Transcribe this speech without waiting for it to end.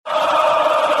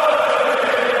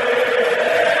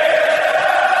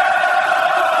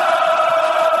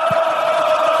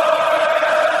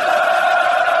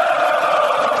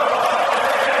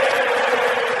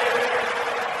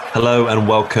Hello and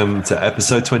welcome to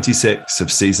episode 26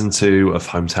 of season 2 of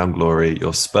Hometown Glory,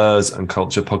 your Spurs and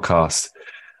Culture podcast.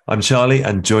 I'm Charlie,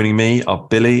 and joining me are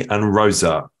Billy and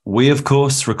Rosa. We, of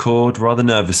course, record rather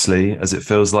nervously, as it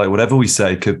feels like whatever we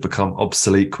say could become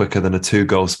obsolete quicker than a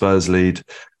 2-goal Spurs lead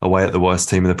away at the worst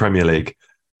team in the Premier League.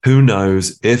 Who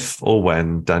knows if or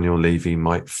when Daniel Levy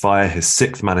might fire his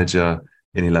 6th manager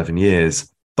in 11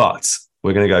 years. But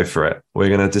we're going to go for it. We're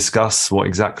going to discuss what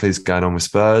exactly is going on with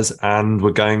Spurs, and we're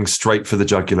going straight for the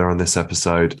jugular on this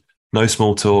episode. No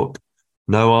small talk,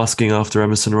 no asking after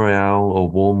Emerson Royale or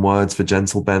warm words for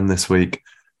Gentle Ben this week.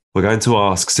 We're going to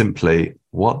ask simply,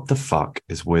 what the fuck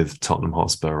is with Tottenham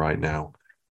Hotspur right now?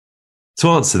 To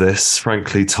answer this,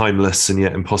 frankly, timeless and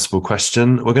yet impossible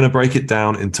question, we're going to break it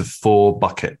down into 4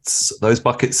 buckets. Those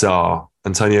buckets are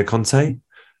Antonio Conte,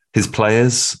 his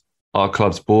players, our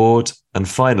club's board, and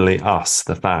finally us,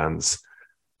 the fans.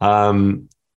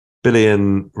 Billy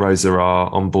and Rosa are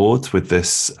on board with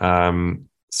this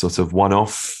sort of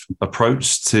one-off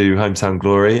approach to Hometown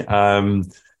Glory.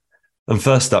 And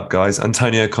first up, guys,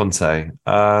 Antonio Conte.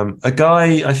 A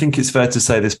guy I think it's fair to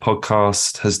say this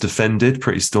podcast has defended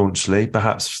pretty staunchly,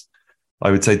 perhaps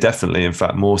I would say definitely, in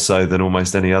fact, more so than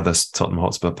almost any other Tottenham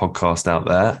Hotspur podcast out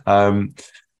there.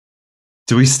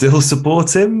 Do we still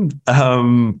support him?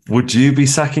 Would you be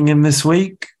sacking him this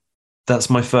week? That's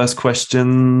my first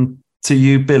question to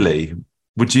you, Billy.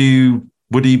 Would he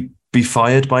be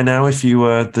fired by now if you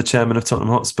were the chairman of Tottenham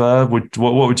Hotspur? What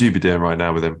would you be doing right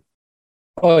now with him?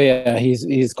 Oh yeah,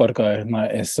 he's got to go.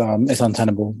 Like, it's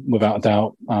untenable without a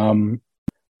doubt. And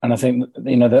I think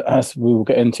that as we will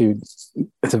get into,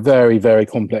 it's a very, very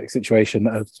complex situation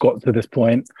that has got to this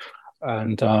point.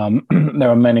 And there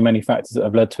are many, many factors that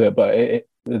have led to it, but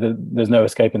there's no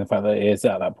escaping the fact that it is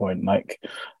at that point. Like,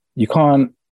 you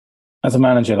can't, as a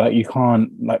manager, you can't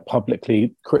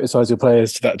publicly criticize your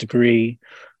players to that degree,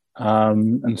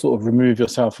 and sort of remove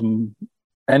yourself from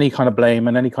any kind of blame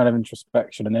and any kind of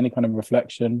introspection and any kind of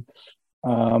reflection.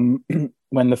 When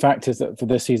the fact is that for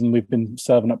this season we've been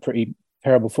serving up pretty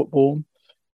terrible football.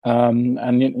 And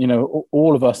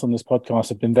all of us on this podcast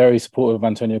have been very supportive of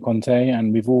Antonio Conte,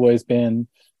 and we've always been,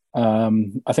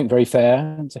 I think, very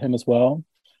fair to him as well.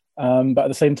 But at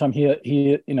the same time,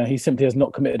 he simply has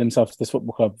not committed himself to this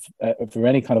football club for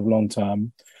any kind of long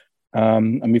term.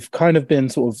 And we've kind of been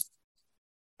sort of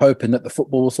hoping that the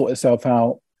football will sort itself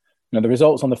out. The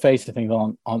results on the face of things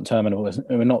aren't terminal.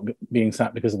 We're not being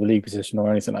sacked because of a league position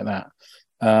or anything like that.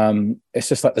 It's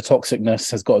just like the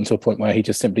toxicness has gotten to a point where he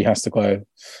just simply has to go.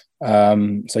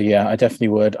 So yeah, I definitely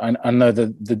would. I know the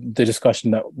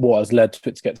discussion that what has led to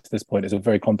it to get to this point is a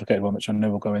very complicated one, which I know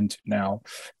we'll go into now.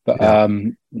 But yeah.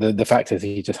 The fact is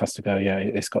he just has to go. Yeah,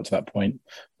 it's got to that point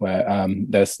where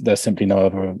there's simply no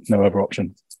other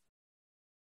option.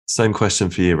 Same question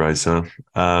for you, Rosa.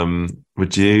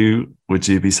 Would you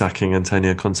be sacking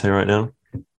Antonio Conte right now?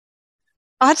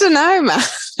 I don't know, man.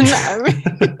 No.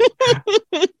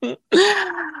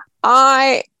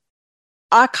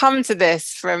 I come to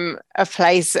this from a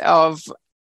place of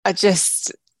I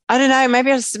don't know,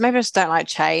 maybe I just don't like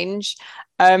change.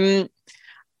 I've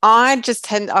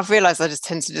realized I just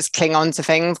tend to just cling on to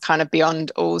things kind of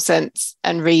beyond all sense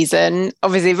and reason.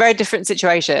 Obviously, a very different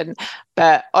situation,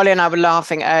 but Ollie and I were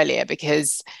laughing earlier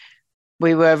because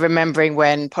we were remembering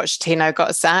when Pochettino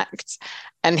got sacked.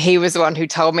 And he was the one who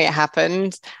told me it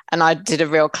happened. And I did a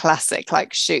real classic,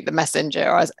 shoot the messenger.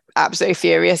 I was absolutely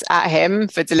furious at him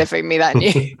for delivering me that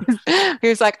news. He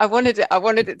was like, I wanted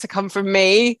it to come from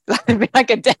me. It'd be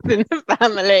like a death in the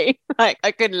family. I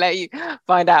couldn't let you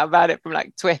find out about it from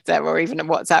Twitter or even a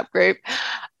WhatsApp group.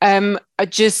 I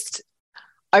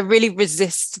really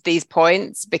resist these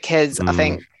points because I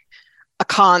think I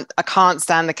can't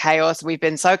stand the chaos. We've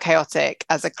been so chaotic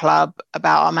as a club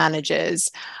about our managers.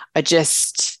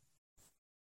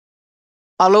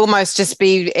 I'll almost just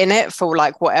be in it for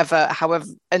however,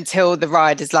 until the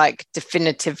ride is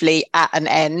definitively at an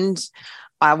end.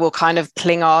 I will kind of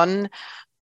cling on.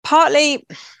 Partly,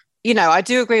 I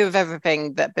do agree with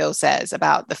everything that Bill says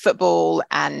about the football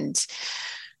and,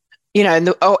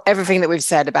 everything that we've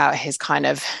said about his kind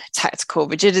of tactical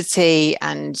rigidity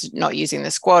and not using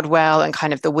the squad well and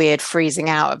kind of the weird freezing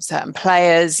out of certain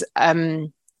players.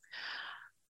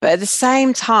 But at the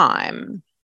same time,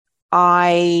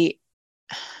 if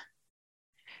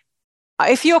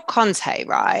you're Conte,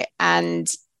 right, and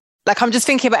I'm just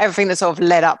thinking about everything that sort of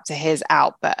led up to his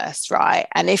outburst, right?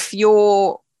 And if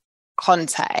you're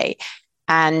Conte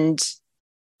and,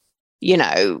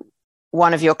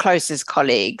 one of your closest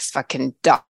colleagues fucking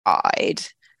died,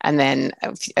 and then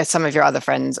some of your other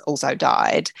friends also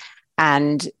died,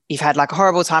 and you've had a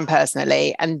horrible time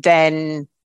personally, and then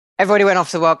everybody went off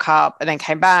to the World Cup and then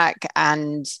came back,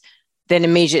 and then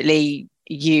immediately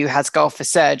you had to go off for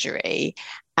surgery,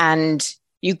 and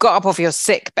you got up off your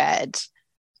sick bed,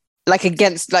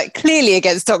 clearly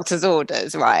against doctor's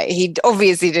orders, right? He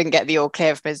obviously didn't get the all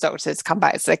clear from his doctor to come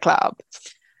back to the club,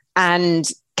 and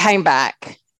came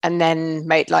back and then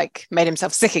made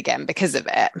himself sick again because of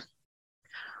it.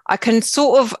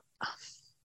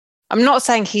 I'm not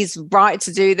saying he's right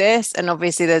to do this, and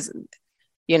obviously there's,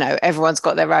 everyone's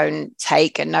got their own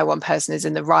take and no one person is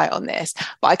in the right on this,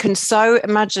 but I can so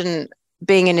imagine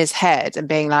being in his head and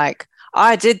being like,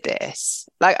 I did this.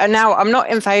 And now I'm not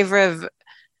in favor of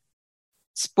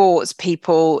sports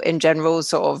people in general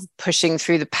sort of pushing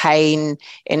through the pain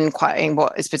in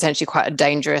what is potentially quite a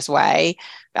dangerous way.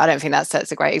 I don't think that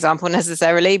sets a great example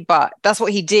necessarily, but that's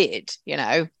what he did.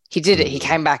 He did it. He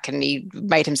came back and he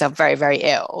made himself very, very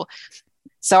ill.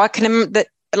 So I can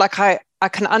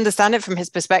understand it from his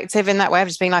perspective in that way of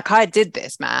just being like, I did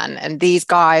this, man, and these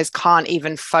guys can't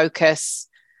even focus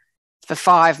for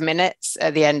 5 minutes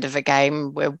at the end of a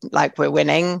game. We're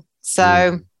winning.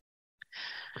 So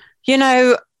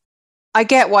I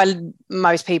get why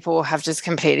most people have just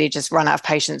completely just run out of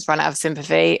patience, run out of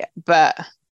sympathy, but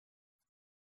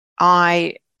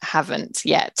I haven't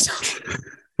yet.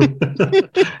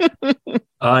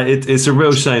 It's a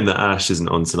real shame that Ash isn't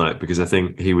on tonight, because I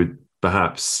think he would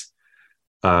perhaps,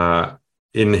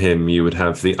 in him, you would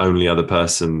have the only other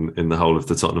person in the whole of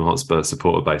the Tottenham Hotspur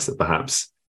supporter base that perhaps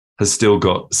has still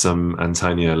got some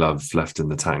Antonio love left in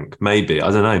the tank. Maybe,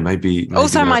 I don't know. Maybe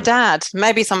also my dad.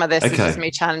 Maybe some of this is just me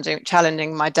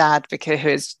challenging my dad, because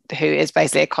who is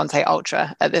basically a Conte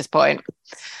ultra at this point.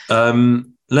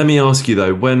 Let me ask you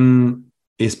though, when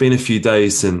it's been a few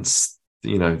days since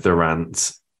the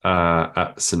rant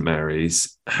at St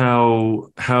Mary's,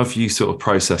 how have you sort of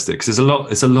processed it? Because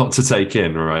it's a lot to take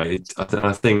in, right?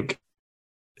 I think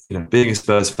being a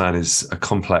Spurs fan is a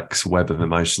complex web of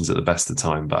emotions at the best of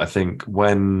time. But I think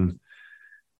when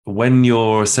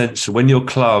your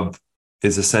club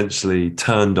is essentially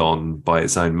turned on by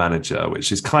its own manager,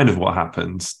 which is kind of what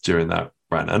happened during that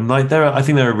rant, and I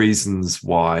think there are reasons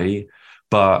why,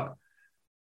 but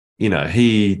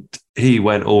he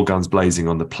went all guns blazing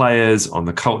on the players, on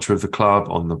the culture of the club,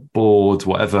 on the board,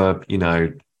 whatever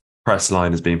press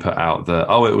line has been put out that,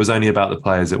 it was only about the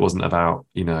players, it wasn't about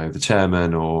the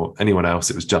chairman or anyone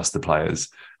else, it was just the players,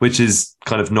 which is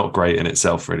kind of not great in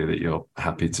itself, really, that you're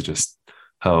happy to just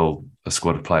hurl a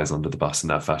squad of players under the bus in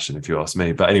that fashion, if you ask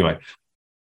me. But anyway,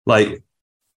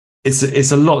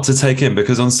 it's a lot to take in,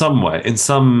 because in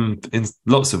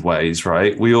lots of ways,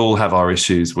 right, we all have our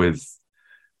issues with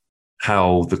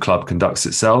how the club conducts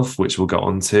itself, which we'll get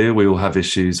on to. We all have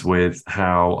issues with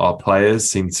how our players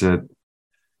seem to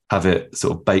have it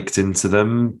sort of baked into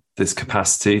them, this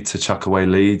capacity to chuck away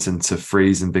leads and to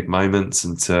freeze in big moments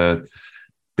and to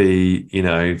be,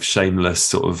 shameless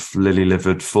sort of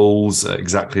lily-livered fools at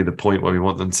exactly the point where we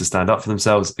want them to stand up for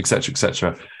themselves, etc.,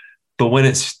 etc. But when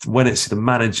it's the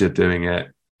manager doing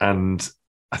it, and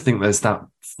I think there's that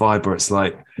vibe where it's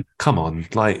like, come on,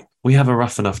 we have a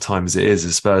rough enough time as it is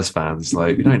as Spurs fans.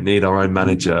 We don't need our own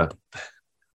manager.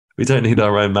 We don't need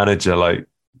our own manager,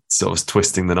 sort of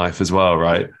twisting the knife as well,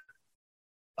 right?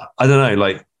 I don't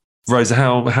know, Rosa,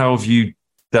 how have you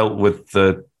dealt with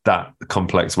that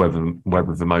complex web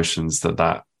of emotions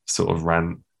that sort of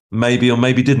rant maybe or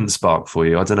maybe didn't spark for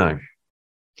you? I don't know.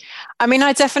 I mean,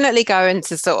 I definitely go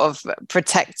into sort of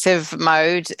protective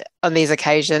mode on these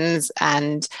occasions,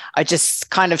 and I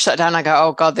just kind of shut down. I go,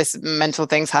 oh God, this mental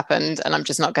thing's happened, and I'm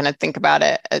just not going to think about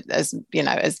it as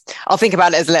I'll think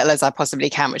about it as little as I possibly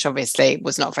can, which obviously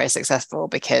was not very successful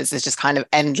because there's just kind of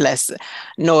endless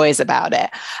noise about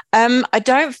it. I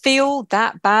don't feel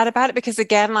that bad about it because,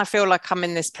 again, I feel like I'm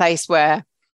in this place where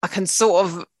I can sort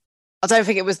of, I don't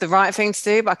think it was the right thing to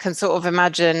do, but I can sort of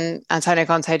imagine Antonio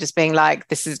Conte just being like,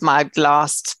 this is my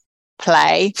last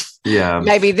play. Yeah.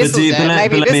 Maybe this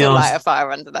will light a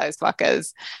fire under those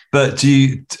fuckers. But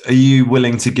are you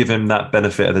willing to give him that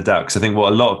benefit of the doubt? Because I think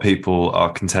what a lot of people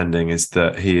are contending is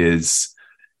that he's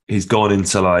gone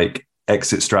into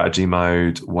exit strategy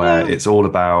mode where it's all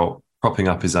about propping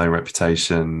up his own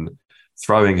reputation,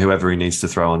 throwing whoever he needs to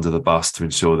throw under the bus to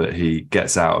ensure that he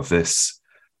gets out of this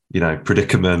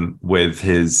predicament with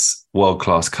his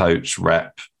world-class coach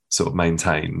rep sort of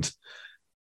maintained.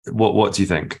 What do you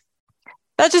think?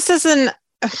 That just doesn't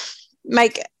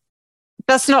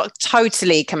that's not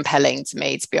totally compelling to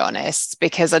me, to be honest,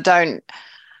 because unless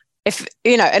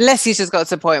he's just got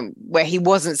to the point where he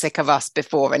wasn't sick of us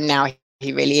before and now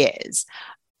he really is.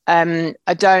 I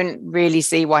don't really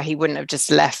see why he wouldn't have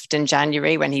just left in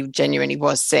January when he genuinely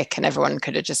was sick and everyone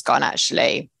could have just gone,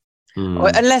 actually,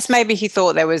 Or unless maybe he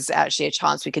thought there was actually a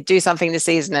chance we could do something this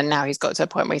season, and now he's got to a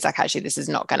point where he's like, actually, this is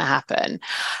not going to happen.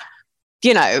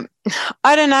 You know,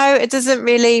 I don't know. It doesn't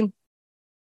really,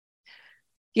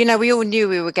 you know, we all knew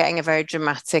we were getting a very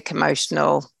dramatic,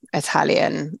 emotional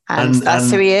Italian, and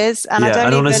that's who he is. And yeah,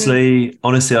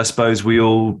 honestly, I suppose we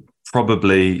all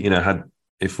probably, you know,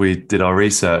 if we did our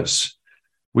research,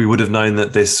 we would have known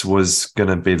that this was going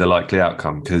to be the likely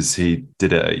outcome, because he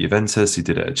did it at Juventus, he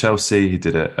did it at Chelsea, he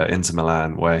did it at Inter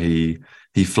Milan, where he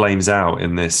flames out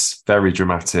in this very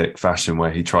dramatic fashion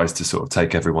where he tries to sort of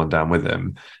take everyone down with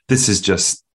him. This is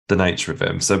just the nature of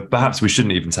him. So perhaps we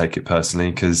shouldn't even take it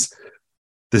personally, because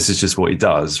this is just what he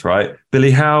does, right?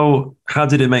 Billy, how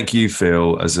did it make you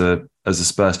feel as a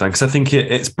Spurs fan? Because I think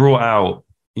it's brought out,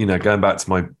 you know, going back to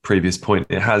my previous point,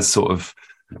 it has sort of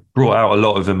brought out a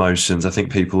lot of emotions. I think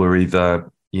people are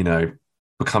either, you know,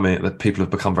 people have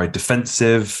become very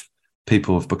defensive,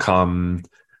 people have become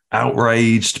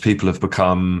outraged, people have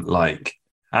become like,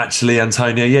 actually,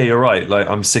 Antonio, yeah, you're right. Like,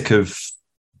 I'm sick of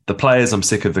the players, I'm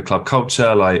sick of the club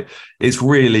culture. Like, it's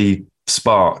really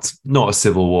sparked not a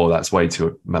civil war, that's way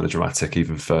too melodramatic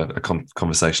even for a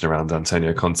conversation around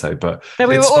Antonio Conte, but no,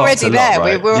 we were already there,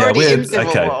 right? we were already in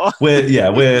civil war.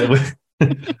 we're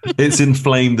it's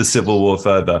inflamed the civil war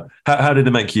further. How did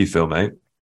it make you feel, mate?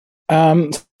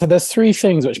 So there's three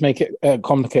things which make it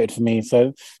complicated for me.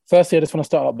 So firstly, I just want to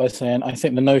start off by saying I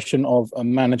think the notion of a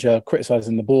manager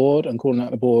criticizing the board and calling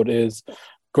out the board is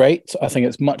great. I think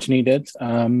it's much needed.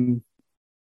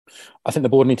 I think the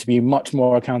board need to be much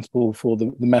more accountable for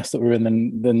the mess that we're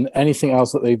in than anything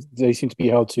else that they seem to be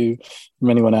held to from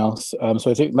anyone else.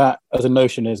 So I think that as a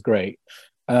notion is great.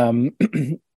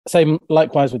 Same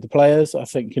likewise with the players. I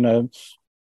think, you know,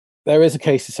 there is a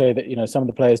case to say that, you know, some of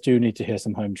the players do need to hear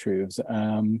some home truths.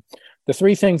 The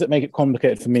three things that make it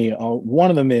complicated for me are, one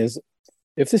of them is,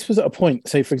 if this was at a point,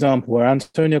 say, for example, where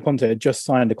Antonio Conte had just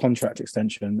signed a contract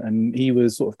extension and he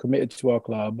was sort of committed to our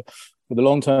club for the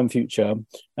long-term future,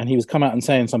 and he was come out and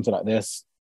saying something like this,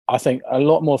 I think a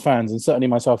lot more fans, and certainly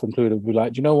myself included, would be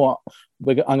like, do you know what?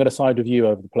 I'm going to side with you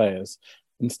over the players.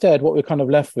 Instead, what we're kind of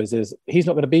left with is he's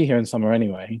not going to be here in summer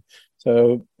anyway.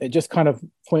 So it just kind of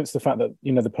points to the fact that,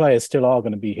 you know, the players still are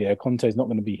going to be here. Conte's not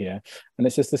going to be here. And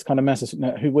it's just this kind of message,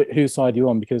 whose side are you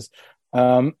on? Because,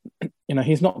 you know,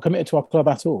 he's not committed to our club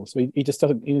at all. So he just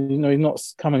doesn't, you know, he's not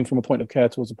coming from a point of care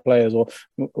towards the players or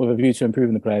with a view to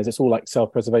improving the players. It's all like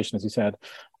self-preservation, as you said.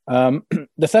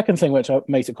 The second thing which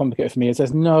makes it complicated for me is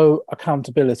there's no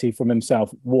accountability from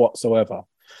himself whatsoever.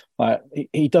 Like,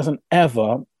 he doesn't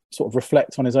ever sort of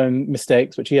reflect on his own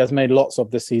mistakes, which he has made lots of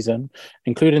this season,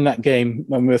 including that game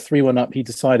when we were 3-1 up. He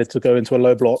decided to go into a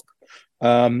low block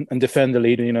and defend the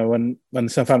lead, you know, when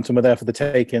Southampton were there for the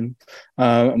taking,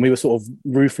 and we were sort of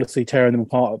ruthlessly tearing them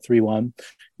apart at 3-1.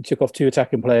 He took off two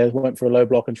attacking players, went for a low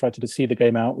block and tried to see the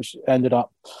game out, which ended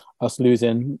up us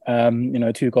losing, you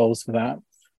know, 2 goals for that.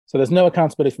 So there's no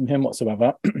accountability from him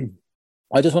whatsoever.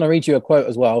 I just want to read you a quote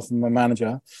as well from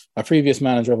a previous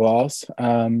manager of ours.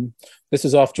 This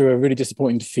is after a really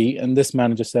disappointing defeat. And this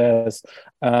manager says,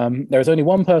 there is only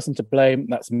one person to blame,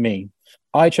 that's me.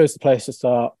 I chose the players to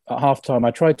start at halftime.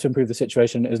 I tried to improve the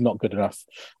situation. It is not good enough.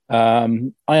 I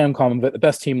am calm, but the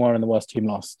best team won and the worst team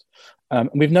lost.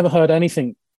 We've never heard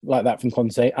anything like that from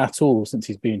Conte at all since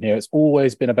he's been here. It's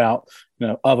always been about, you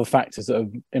know, other factors that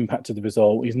have impacted the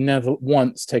result. He's never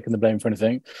once taken the blame for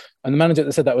anything. And the manager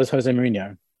that said that was Jose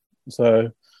Mourinho.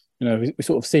 So, you know, we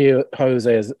sort of see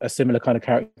Jose as a similar kind of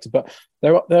character, but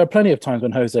there are plenty of times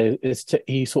when Jose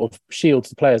he sort of shields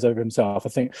the players over himself. I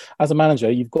think as a manager,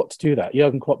 you've got to do that.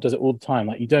 Jurgen Klopp does it all the time.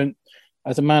 Like, you don't,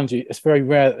 as a manager, it's very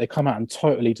rare that they come out and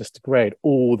totally just degrade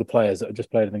all the players that have just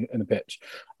played in the pitch.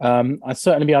 I'd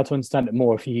certainly be able to understand it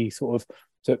more if he sort of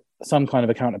took some kind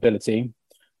of accountability.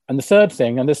 And the third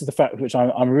thing, and this is the fact which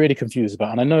I'm really confused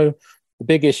about, and I know the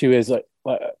big issue is like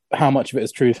how much of it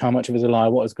is truth, how much of it is a lie,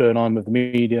 what is going on with the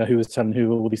media, who is telling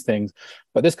who, all these things.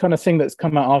 But this kind of thing that's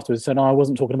come out afterwards said, I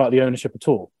wasn't talking about the ownership at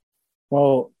all.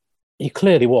 Well, he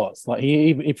clearly was. Like,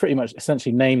 he pretty much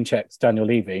essentially name checks Daniel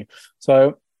Levy.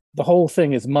 So the whole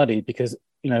thing is muddy because,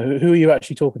 you know, who are you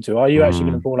actually talking to? Are you actually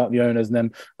going to call out the owners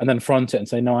and then front it and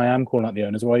say, no, I am calling out the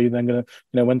owners? Or are you then going to,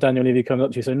 you know, when Daniel Levy comes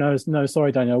up to you, say, no,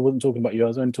 sorry, Daniel, I wasn't talking about you. I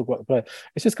was only talking about the player.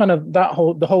 It's just kind of the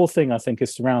whole thing, I think,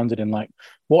 is surrounded in like,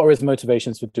 what are his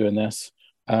motivations for doing this?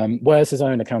 Where's his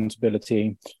own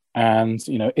accountability? And,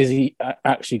 you know, is he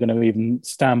actually going to even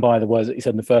stand by the words that he said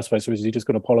in the first place, or is he just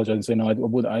going to apologize and say, no, I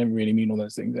didn't really mean all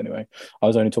those things anyway. I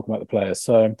was only talking about the players.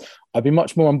 So I'd be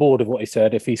much more on board with what he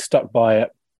said if he stuck by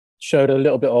it, showed a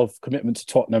little bit of commitment to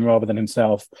Tottenham rather than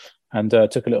himself, and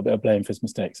took a little bit of blame for his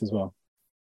mistakes as well.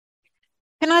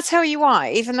 Can I tell you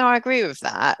why? Even though I agree with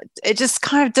that, it just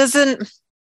kind of doesn't.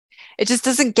 It just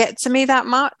doesn't get to me that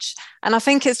much, and I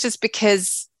think it's just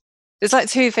because there's like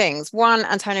two things. One,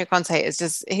 Antonio Conte he's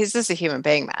just a human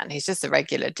being, man. He's just a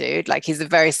regular dude. Like, he's a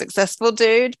very successful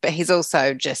dude, but he's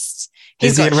also just.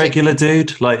 Is he a regular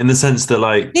dude? Like, in the sense that,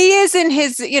 like, he is in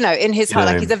his heart.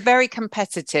 Like, he's a very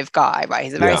competitive guy, right?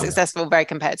 He's a very successful, very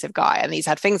competitive guy. And he's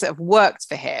had things that have worked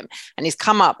for him. And he's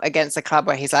come up against a club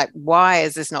where he's like, why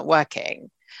is this not working?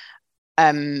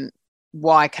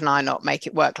 Why can I not make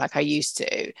it work like I used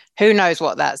to? Who knows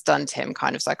what that's done to him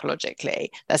kind of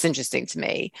psychologically? That's interesting to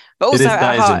me. But also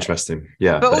that is interesting.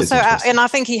 Yeah. But also, and I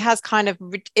think he has kind of,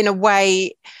 in a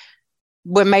way,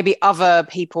 where maybe other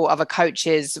people, other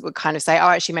coaches would kind of say, oh,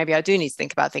 actually, maybe I do need to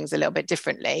think about things a little bit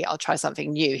differently. I'll try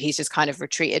something new. He's just kind of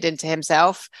retreated into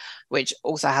himself, which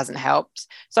also hasn't helped.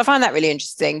 So I find that really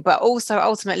interesting. But also,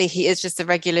 ultimately, he is just a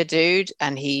regular dude,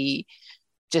 and he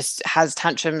just has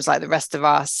tantrums like the rest of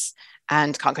us,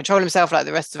 and can't control himself like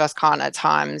the rest of us can't at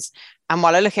times. And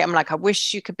while I look at him, like, I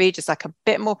wish you could be just like a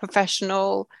bit more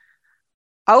professional.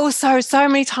 Also, so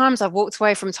many times I've walked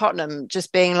away from Tottenham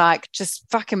just being like, just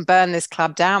fucking burn this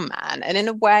club down, man. And in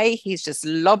a way, he's just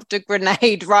lobbed a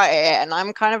grenade right here. And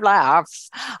I'm kind of like,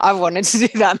 I've wanted to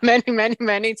do that many, many,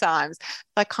 many times.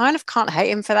 I kind of can't hate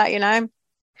him for that, you know?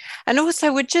 And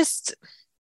also, we're just...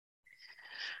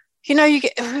 You know,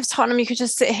 with Tottenham, you could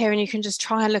just sit here and you can just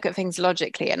try and look at things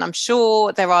logically. And I'm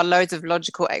sure there are loads of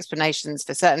logical explanations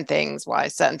for certain things, why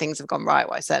certain things have gone right,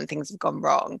 why certain things have gone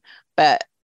wrong. But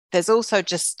there's also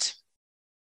just,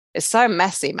 it's so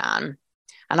messy, man.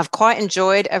 And I've quite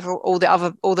enjoyed all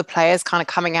the players kind of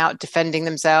coming out, defending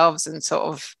themselves and sort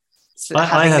of.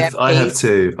 I have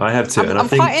too. And I'm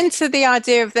quite into the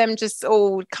idea of them just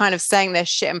all kind of saying their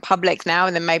shit in public now,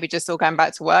 and then maybe just all going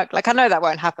back to work. Like, I know that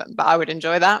won't happen, but I would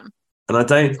enjoy that. And I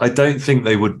don't think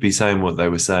they would be saying what they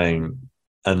were saying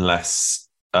unless,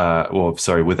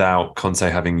 without Conte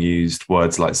having used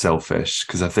words like selfish.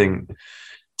 Because I think,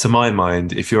 to my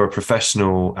mind, if you're a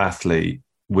professional athlete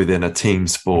within a team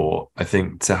sport, I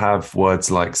think to have words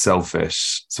like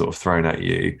selfish sort of thrown at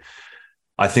you,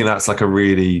 I think that's like a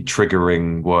really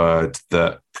triggering word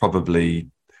that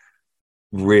probably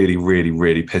really, really,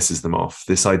 really pisses them off.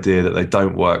 This idea that they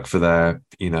don't work for their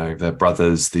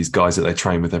brothers, these guys that they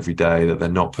train with every day, that they're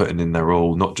not putting in their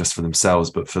all, not just for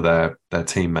themselves, but for their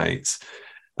teammates.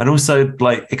 And also,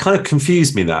 like, it kind of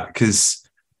confused me that, because,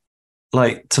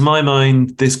 like, to my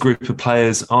mind, this group of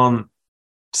players aren't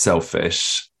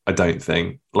selfish, I don't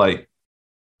think. Like,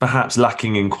 perhaps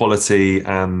lacking in quality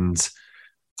and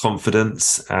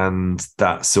confidence and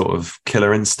that sort of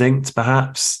killer instinct,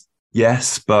 perhaps,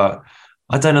 yes, but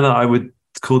I don't know that I would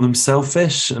call them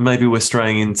selfish. And maybe we're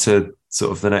straying into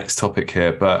sort of the next topic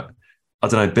here, but I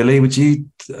don't know, Billy,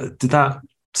 did that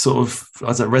sort of,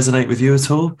 does that resonate with you at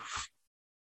all?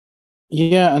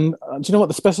 Yeah, and do you know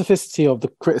what, the specificity of the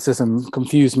criticism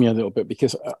confused me a little bit,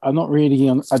 because I don't really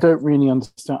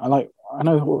understand. I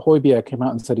know Højbjerg came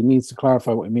out and said he needs to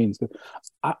clarify what it means, but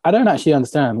I don't actually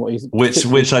understand what he's...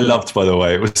 Which I loved, by the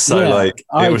way. It was so do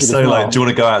you want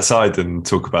to go outside and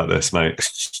talk about this, mate?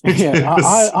 Yeah,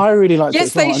 I really like it.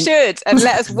 Yes, they should, and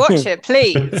let us watch it,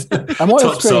 please. And what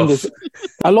is strange is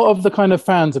a lot of the kind of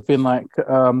fans have been like,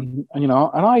 and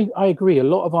I agree, a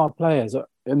lot of our players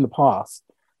in the past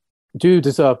do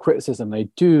deserve criticism. They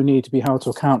do need to be held to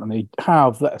account, and they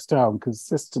have let us down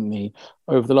consistently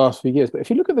over the last few years. But if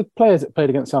you look at the players that played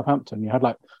against Southampton, you had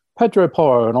like Pedro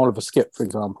Porro and Oliver Skipp, for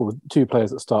example, two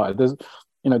players that started. There's,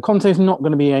 Conte's not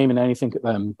going to be aiming anything at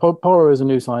them. Porro is a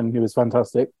new sign who was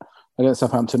fantastic against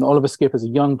Southampton. Oliver Skipp is a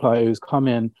young player who's come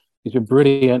in. He's been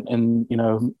brilliant in,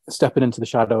 stepping into the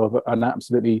shadow of an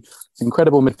absolutely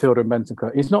incredible midfielder in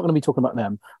Bentancur. He's not going to be talking about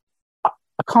them. I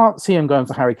can't see him going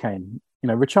for Harry Kane.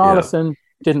 Richarlison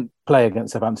didn't play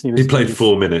against Southampton. He played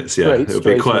 4 minutes, It'll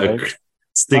be quite a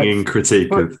stinging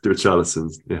critique of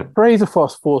Richarlison. Yeah. Fraser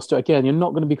Forster, again, you're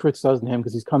not going to be criticising him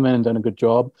because he's come in and done a good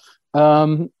job.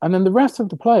 And then the rest of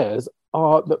the players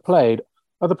are the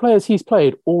players he's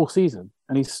played all season.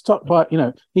 And he's stuck by,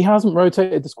 he hasn't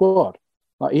rotated the squad.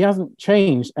 Like, he hasn't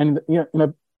changed. And,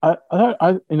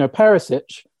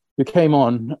 Perisic, who came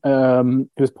on,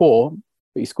 he was poor,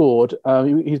 but he scored.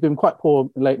 He's been quite poor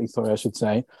lately, I should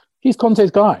say. He's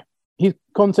Conte's guy.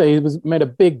 Conte was made a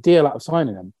big deal out of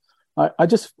signing him. I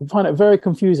just find it very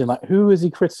confusing. Like, who is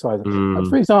he criticising? Like,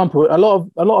 for example, a lot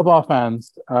of our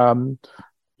fans, and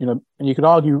you could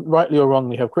argue rightly or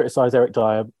wrongly, have criticised Eric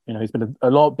Dyer. He's been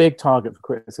a big target for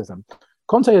criticism.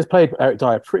 Conte has played Eric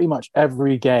Dyer pretty much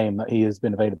every game that he has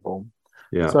been available.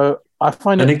 Yeah. So I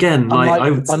find and it again,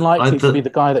 unlikely to be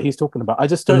the guy that he's talking about. I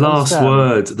just don't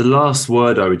understand. The last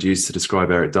word I would use to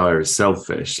describe Eric Dyer is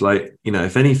selfish. Like, you know,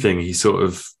 if anything, he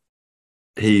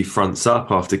fronts up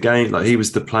after game. Like, he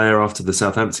was the player after the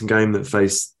Southampton game that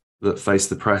faced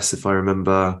the press, if I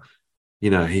remember. You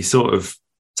know, he sort of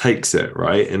takes it,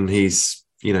 right? And he's,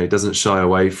 you know, he doesn't shy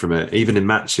away from it. Even in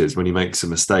matches, when he makes a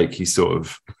mistake, he sort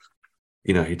of,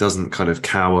 you know, he doesn't kind of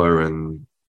cower and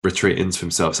retreat into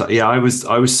himself. So yeah, I was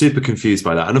super confused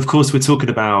by that. And of course, we're talking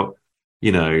about,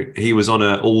 you know, he was on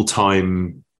an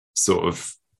all-time sort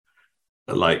of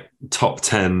like top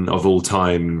 10 of all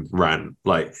time rant.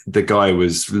 Like, the guy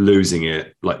was losing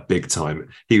it like big time.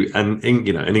 You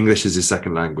know, and English is his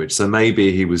second language, so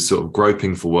maybe he was sort of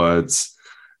groping for words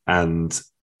and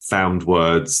found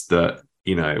words that,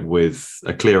 you know, with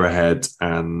a clearer head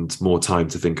and more time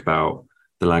to think about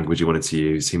the language he wanted to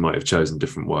use, he might have chosen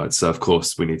different words. So of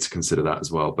course we need to consider that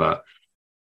as well. But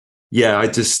yeah,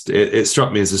 it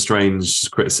struck me as a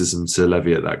strange criticism to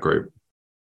levy at that group.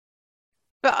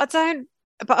 But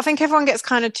I think everyone gets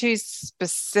kind of too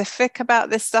specific about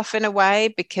this stuff in a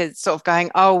way, because sort of going,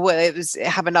 oh, well, it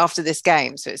happened after this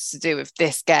game, so it's to do with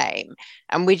this game.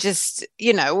 And we just,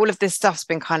 you know, all of this stuff's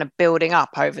been kind of building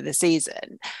up over the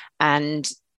season. And,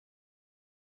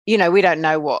 you know, we don't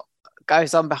know what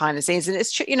goes on behind the scenes. And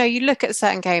it's true, you know, you look at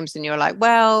certain games and you're like,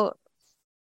 well,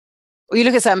 or you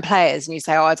look at certain players and you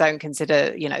say, oh, I don't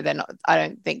consider, you know, I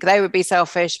don't think they would be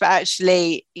selfish. But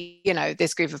actually, you know,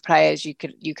 this group of players, you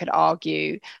could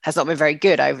argue, has not been very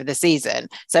good over the season.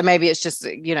 So maybe it's just,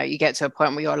 you know, you get to a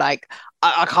point where you're like,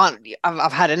 I can't,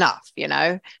 I've had enough, you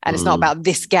know, and it's not about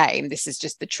this game. This is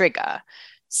just the trigger.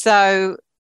 So,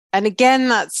 and again,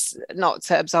 that's not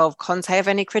to absolve Conte of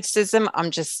any criticism.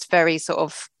 I'm just very sort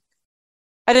of,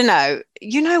 I don't know.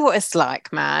 You know what it's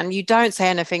like, man. You don't say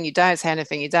anything. You don't say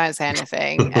anything. You don't say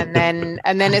anything, and then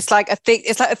it's like a thing.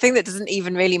 It's like a thing that doesn't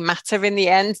even really matter in the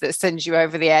end that sends you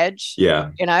over the edge. Yeah,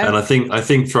 you know. And I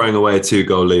think throwing away a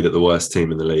 2-goal lead at the worst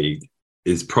team in the league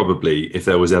is probably, if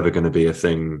there was ever going to be a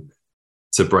thing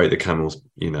to break the camel's,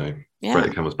 you know, break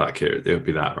the camel's back here, it would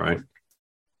be that, right?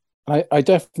 I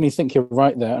definitely think you're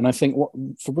right there, and I think what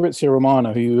Fabrizio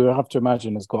Romano, who you have to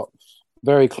imagine has got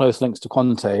very close links to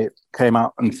Conte, came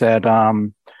out and said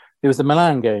it was the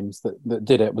Milan games that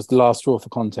did it. It was the last straw for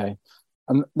Conte.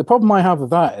 And the problem I have with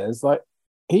that is, like,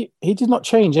 he did not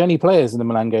change any players in the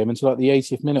Milan game until like the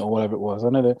 80th minute or whatever it was. I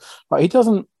know that, like, he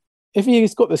doesn't, if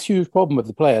he's got this huge problem with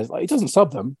the players, like, he doesn't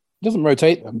sub them, he doesn't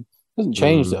rotate them, doesn't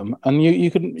change them. And you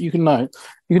can know,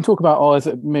 you can talk about,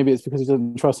 oh, maybe it's because he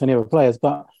doesn't trust any other players,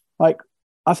 but like,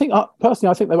 I think personally,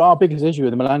 I think that our biggest issue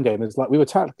in the Milan game is, like, we were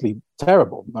tactically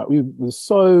terrible. Like, we were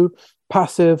so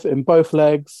passive in both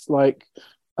legs. Like,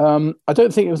 I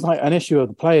don't think it was like an issue of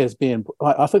the players being.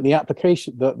 Like, I think the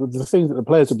application, the things that the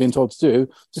players were being told to do,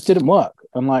 just didn't work.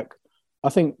 And like, I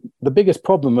think the biggest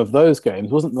problem of those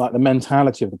games wasn't like the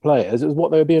mentality of the players; it was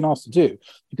what they were being asked to do.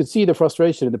 You could see the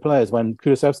frustration in the players when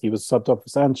Kulusevski was subbed off for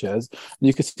Sanchez, and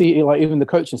you could see, like, even the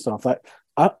coaching staff, like.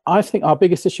 I think our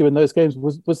biggest issue in those games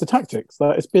was the tactics.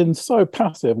 That it's been so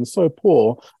passive and so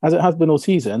poor, as it has been all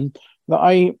season, that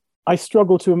I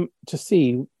struggle to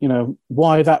see, you know,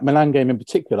 why that Milan game in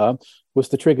particular was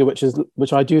the trigger,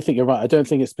 which I do think you're right. I don't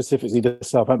think it's specifically the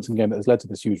Southampton game that has led to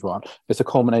this huge run. It's a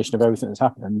culmination of everything that's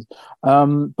happened.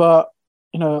 But,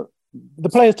 you know, the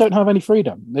players don't have any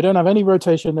freedom. They don't have any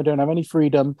rotation. They don't have any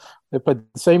freedom. They played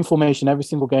the same formation every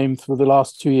single game for the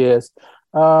last 2 years.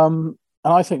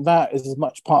 And I think that is as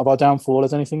much part of our downfall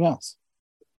as anything else.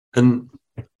 And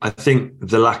I think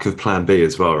the lack of plan B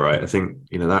as well, right? I think,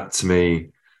 you know, that to me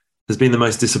has been the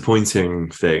most disappointing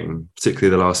thing,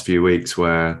 particularly the last few weeks,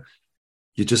 where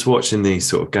you're just watching these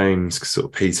sort of games sort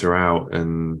of peter out.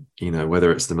 And, you know,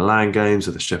 whether it's the Milan games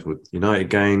or the Sheffield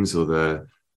United games or the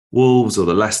Wolves or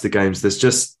the Leicester games, there's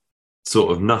just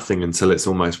sort of nothing until it's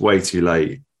almost way too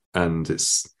late. And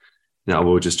it's, you know,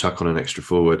 we'll just chuck on an extra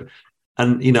forward.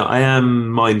 And, you know, I am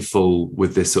mindful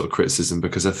with this sort of criticism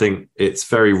because I think it's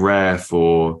very rare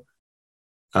for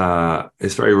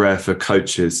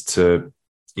coaches to,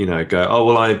 you know, go, oh,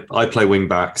 well, I play wing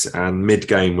backs and mid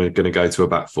game we're going to go to a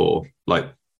back four.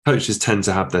 Like, coaches tend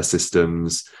to have their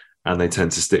systems and they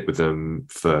tend to stick with them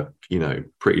for, you know,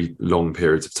 pretty long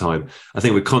periods of time. I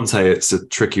think with Conte, it's a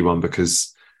tricky one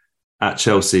because at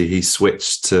Chelsea, he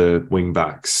switched to wing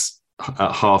backs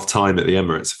at half time at the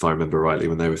Emirates, if I remember rightly,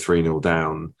 when they were 3-0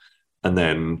 down, and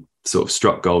then sort of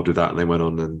struck gold with that, and they went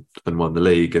on and won the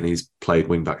league, and he's played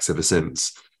wing backs ever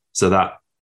since. So that,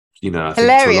 you know, I think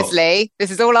hilariously,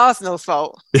 this is all Arsenal's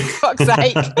fault. For fuck's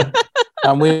sake.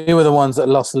 And we were the ones that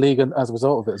lost the league as a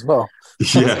result of it as well.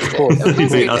 Yeah, he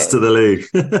beat us to the league.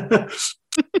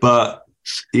 But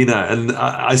and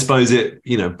I suppose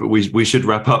but we should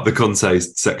wrap up the Conte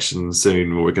section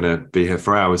soon, or we're going to be here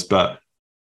for hours. But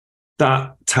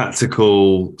that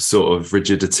tactical sort of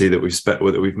rigidity that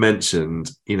we've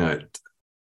mentioned, and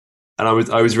I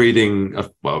was reading,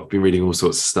 I've been reading all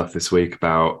sorts of stuff this week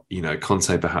about,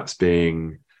 Conte perhaps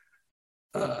being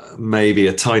maybe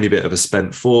a tiny bit of a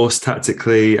spent force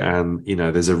tactically. And,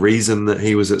 there's a reason that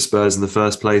he was at Spurs in the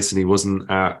first place and he wasn't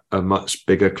at a much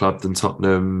bigger club than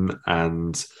Tottenham.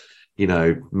 And,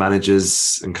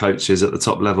 managers and coaches at the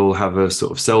top level have a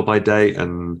sort of sell by date.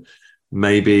 And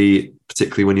maybe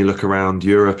particularly when you look around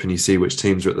Europe and you see which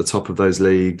teams are at the top of those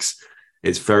leagues,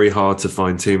 it's very hard to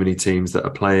find too many teams that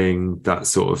are playing that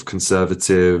sort of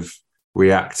conservative,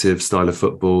 reactive style of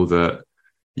football that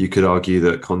you could argue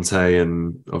that Conte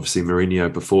and obviously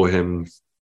Mourinho before him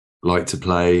like to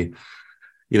play.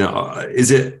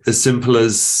 Is it as simple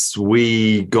as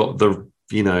we got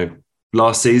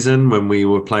last season when we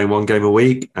were playing one game a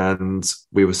week and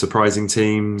we were surprising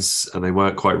teams and they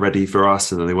weren't quite ready for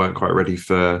us and then they weren't quite ready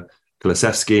for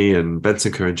Kulusevski and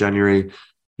Bentancur in January?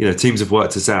 Teams have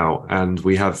worked us out and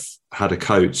we have had a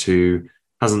coach who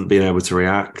hasn't been able to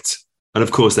react. And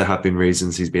of course, there have been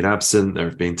reasons he's been absent. There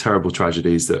have been terrible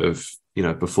tragedies that have,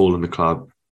 befallen the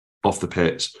club off the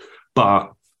pitch.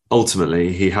 But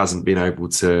ultimately, he hasn't been able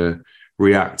to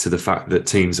react to the fact that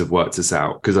teams have worked us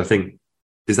out. Because I think,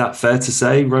 is that fair to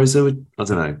say, Rosa? I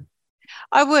don't know.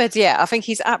 I would, yeah. I think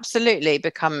he's absolutely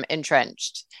become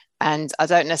entrenched. And I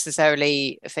don't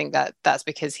necessarily think that that's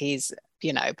because he's,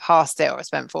 past it or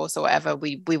spent force or whatever.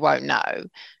 We won't know,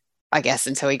 I guess,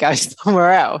 until he goes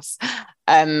somewhere else.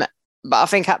 But I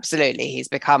think absolutely he's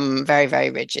become very,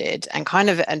 very rigid and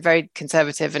and very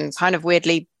conservative and kind of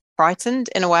weirdly frightened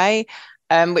in a way,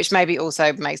 which maybe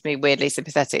also makes me weirdly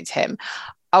sympathetic to him.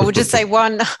 I will just say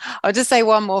one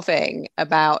more thing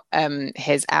about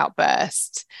his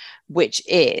outburst, which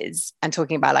is, and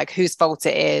talking about like whose fault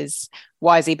it is,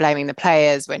 why is he blaming the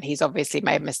players when he's obviously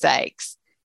made mistakes?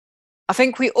 I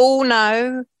think we all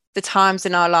know the times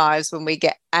in our lives when we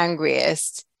get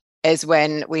angriest is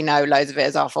when we know loads of it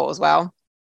is our fault as well.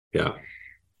 Yeah.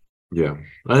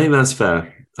 I think that's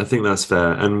fair.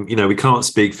 And, we can't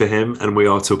speak for him. And we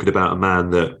are talking about a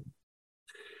man that,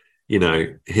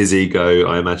 his ego,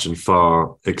 I imagine,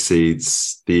 far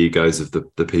exceeds the egos of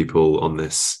the people on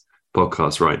this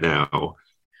podcast right now.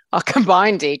 Our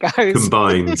combined egos.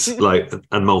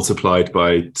 And multiplied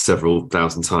by several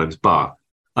thousand times. But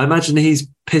I imagine he's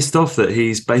pissed off that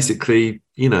he's basically,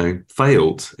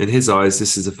 failed. In his eyes,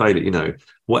 this is a failure.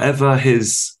 Whatever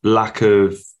his lack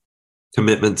of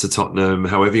commitment to Tottenham,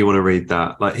 however you want to read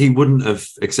that, like he wouldn't have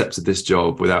accepted this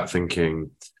job without thinking,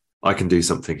 I can do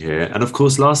something here. And of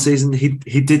course, last season, he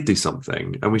did do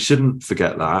something. And we shouldn't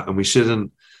forget that. And we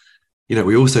shouldn't,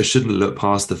 we also shouldn't look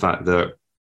past the fact that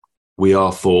we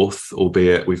are fourth,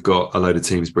 albeit we've got a load of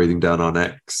teams breathing down our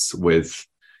necks with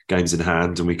games in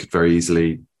hand, and we could very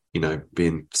easily, be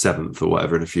in seventh or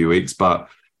whatever in a few weeks. But,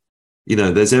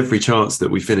 there's every chance that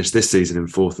we finish this season in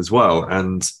fourth as well.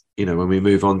 And, when we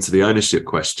move on to the ownership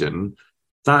question,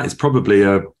 that is probably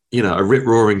a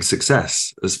rip-roaring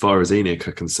success as far as ENIC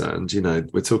are concerned.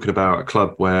 We're talking about a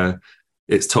club where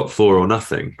it's top four or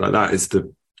nothing. Like that is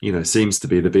seems to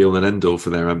be the be-all and end-all for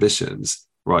their ambitions,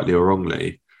 rightly or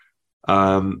wrongly.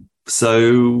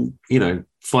 So,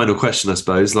 final question, I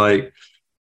suppose, like,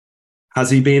 has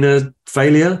he been a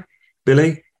failure,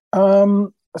 Billy?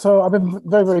 So I've been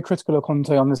very, very critical of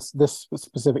Conte on this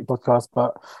specific podcast,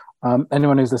 but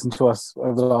anyone who's listened to us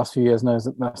over the last few years knows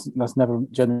that that's never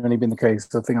genuinely been the case.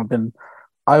 I think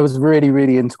I was really,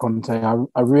 really into Conte.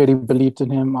 I really believed in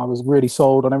him. I was really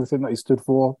sold on everything that he stood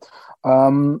for.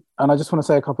 And I just want to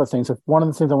say a couple of things. So one of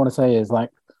the things I want to say is, like,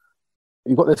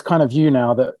 you've got this kind of view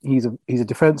now that he's a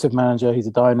defensive manager, he's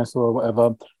a dinosaur or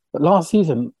whatever. But last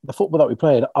season, the football that we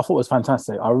played, I thought was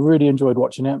fantastic. I really enjoyed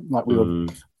watching it. Like, we were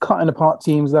cutting apart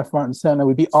teams left, right, and centre.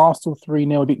 We beat Arsenal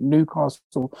 3-0, beat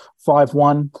Newcastle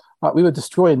 5-1. Like, we were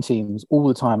destroying teams all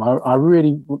the time. I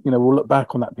really, will look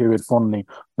back on that period fondly,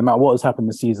 no matter what has happened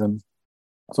this season.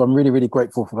 So I'm really, really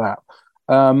grateful for that.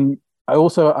 I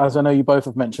also, as I know you both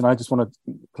have mentioned, I just want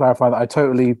to clarify that I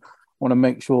totally want to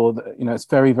make sure that, it's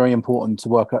very, very important to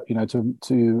work out,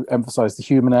 to emphasize the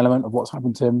human element of what's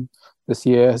happened to him this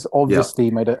year. Has obviously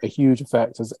made a huge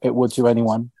effect, as it would to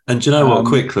anyone. And do you know what,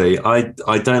 quickly, I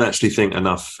don't actually think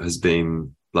enough has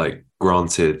been like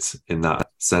granted in that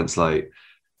sense. Like,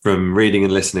 from reading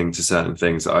and listening to certain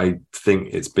things, I think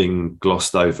it's been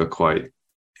glossed over quite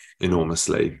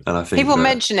enormously. And I think people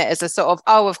mention it as a sort of,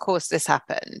 oh, of course this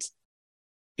happened.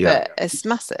 Yeah, but it's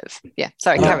massive. Yeah,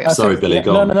 sorry, carry on. Sorry, Billy,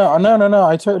 go on. No.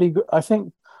 I totally. I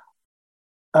think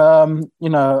you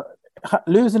know,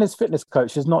 losing his fitness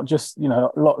coach is not just, you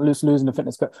know, losing the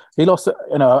fitness coach. He lost,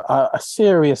 you know, a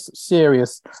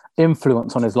serious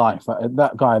influence on his life.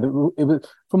 That guy, it was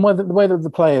from the way that the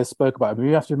players spoke about him.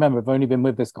 You have to remember, I've only been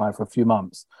with this guy for a few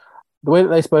months. The way that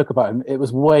they spoke about him, it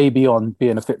was way beyond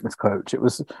being a fitness coach. It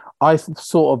was, I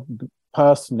sort of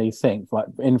personally think, like,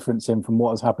 inferencing from what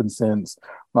has happened since,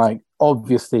 like,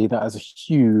 obviously that is a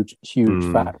huge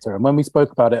factor. And when we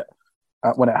spoke about it,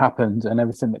 when it happened and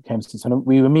everything that came since, and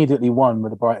we immediately won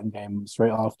with the Brighton game straight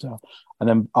after, and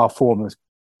then our form was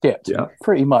dipped,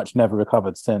 pretty much never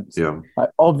recovered since.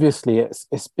 Like, obviously it's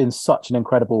been such an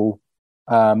incredible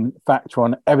factor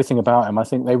on everything about him. I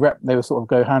think they were sort of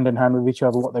go hand in hand with each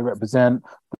other, what they represent,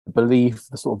 the belief,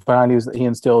 the sort of values that he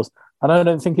instills, and I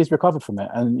don't think he's recovered from it.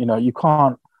 And, you know, you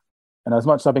can't, and as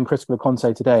much as I've been critical of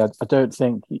Conte today, I don't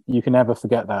think you can ever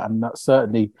forget that. And that's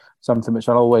certainly something which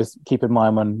I'll always keep in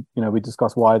mind when, you know, we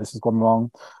discuss why this has gone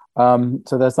wrong.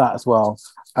 So there's that as well.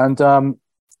 And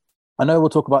I know we'll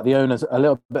talk about the owners a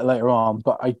little bit later on,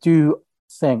 but I do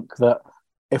think that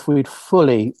if we'd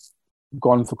fully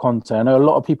gone for Conte, I know a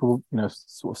lot of people, you know,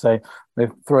 sort of say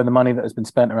they've thrown the money that has been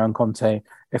spent around Conte.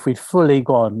 If we'd fully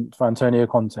gone for Antonio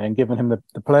Conte and given him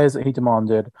the players that he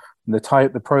demanded, and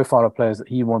the profile of players that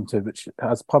he wanted, which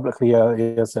as publicly he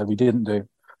has said we didn't do.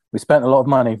 We spent a lot of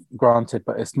money, granted,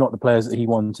 but it's not the players that he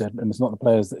wanted, and it's not the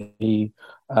players that he,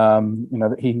 you know,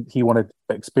 that he wanted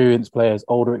experienced players,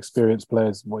 older experienced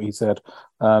players, what he said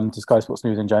to Sky Sports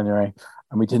News in January,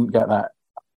 and we didn't get that.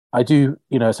 I do,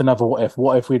 you know, it's another what if.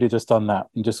 What if we'd have just done that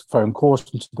and just thrown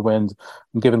caution to the wind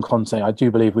and given Conte? I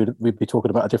do believe we'd be talking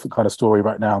about a different kind of story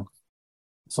right now.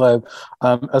 So,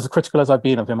 as critical as I've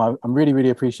been of him, I'm really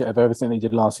appreciative of everything that he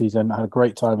did last season. I had a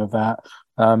great time with that.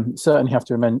 Certainly have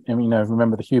to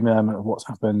remember the human element of what's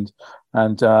happened,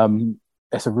 and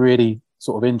it's a really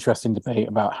sort of interesting debate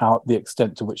about how the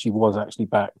extent to which he was actually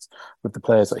backed with the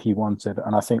players that he wanted.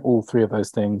 And I think all three of those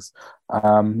things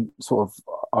sort of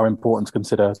are important to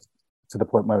consider to the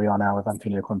point where we are now with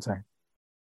Antonio Conte.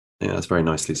 Yeah, that's very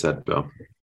nicely said, Bill.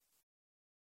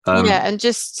 Yeah, and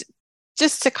just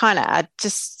to kind of add,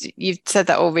 you've said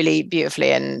that all really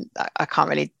beautifully, and I can't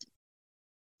really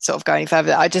sort of go any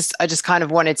further. I just kind of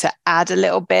wanted to add a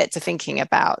little bit to thinking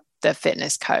about the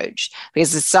fitness coach,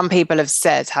 because some people have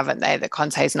said, haven't they, that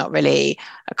Conte is not really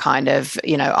a kind of,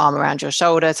 you know, arm around your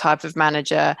shoulder type of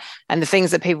manager. And the things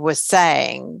that people were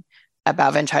saying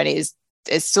about Ventroni is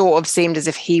it sort of seemed as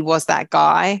if he was that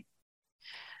guy.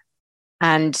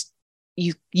 And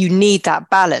you need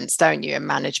that balance, don't you, in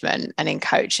management and in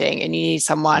coaching, and you need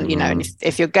someone, you know, and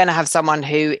if you're going to have someone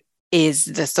who is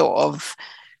the sort of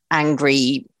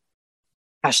angry,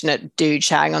 passionate dude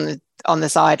shouting on the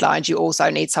sidelines, you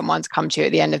also need someone to come to you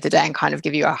at the end of the day and kind of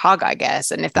give you a hug, I guess.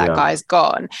 And if that guy's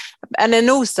gone, and then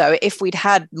also if we'd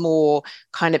had more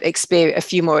kind of experience, a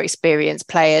few more experienced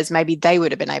players, maybe they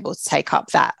would have been able to take up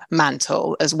that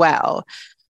mantle as well,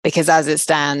 because as it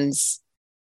stands,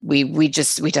 we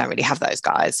don't really have those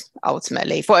guys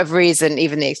ultimately. For whatever reason,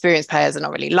 even the experienced players are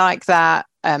not really like that.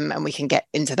 And we can get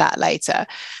into that later.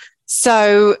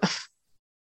 So,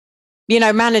 you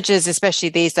know, managers, especially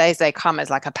these days, they come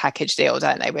as like a package deal,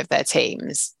 don't they, with their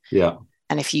teams? Yeah.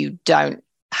 And if you don't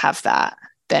have that,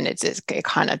 then it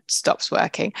kind of stops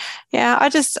working. Yeah,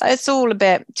 it's all a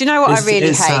bit, do you know what I really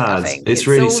hate? Sad. I think it's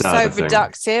really all sad, so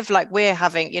reductive. Like we're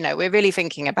having, you know, we're really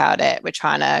thinking about it. We're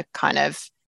trying to kind of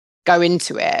go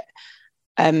into it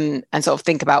and sort of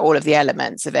think about all of the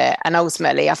elements of it. And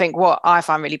ultimately, I think what I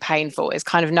find really painful is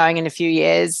kind of knowing in a few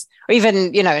years, or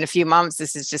even, you know, in a few months,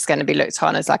 this is just going to be looked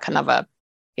on as like another,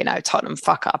 you know, Tottenham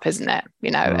fuck up, isn't it?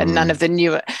 You know, and none of the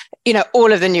new, you know,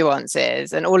 all of the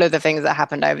nuances and all of the things that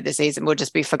happened over the season will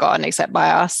just be forgotten except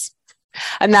by us.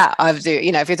 And that I do,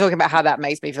 you know, if you're talking about how that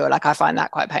makes me feel, like I find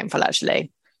that quite painful,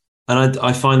 actually. And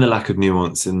I find the lack of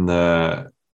nuance in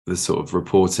the sort of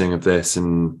reporting of this,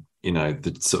 and, you know,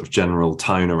 the sort of general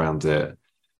tone around it,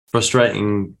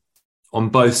 frustrating on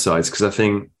both sides. Because I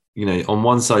think, you know, on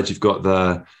one side you've got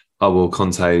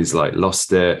Conte's like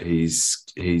lost it.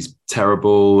 He's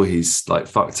terrible. He's like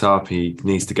fucked up. He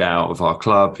needs to get out of our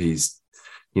club. He's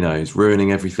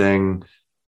ruining everything,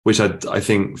 which I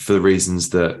think for the reasons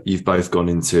that you've both gone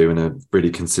into in a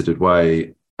really considered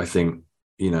way, I think,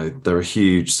 you know, there are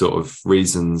huge sort of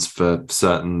reasons for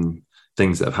certain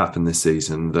things that have happened this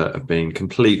season that have been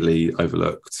completely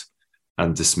overlooked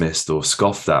and dismissed or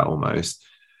scoffed at almost.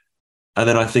 And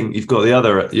then I think you've got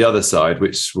the other side,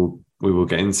 which we will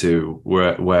get into,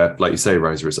 where like you say,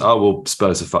 Rosa, is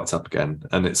Spurs are fucked up again,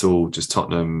 and it's all just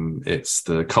Tottenham. It's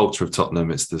the culture of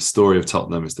Tottenham. It's the story of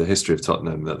Tottenham. It's the history of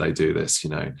Tottenham that they do this, you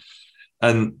know,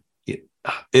 and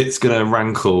it's going to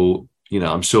rankle,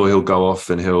 I'm sure he'll go off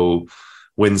and he'll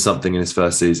win something in his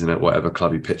first season at whatever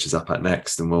club he pitches up at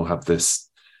next, and we'll have this,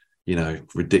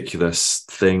 ridiculous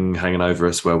thing hanging over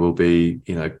us where we'll be,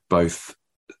 both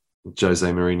Jose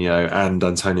Mourinho and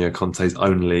Antonio Conte's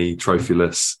only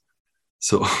trophyless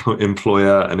sort of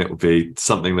employer, and it will be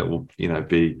something that will,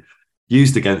 be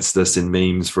used against us in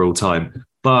memes for all time.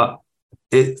 But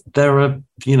there are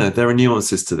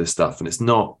nuances to this stuff, and it's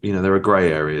not, there are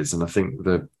grey areas, and I think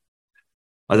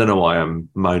I don't know why I'm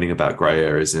moaning about grey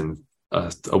areas in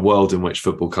a world in which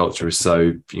football culture is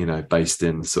so, based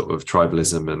in sort of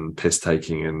tribalism and piss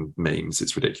taking and memes.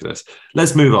 It's ridiculous.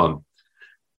 Let's move on.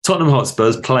 Tottenham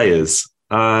Hotspur's players.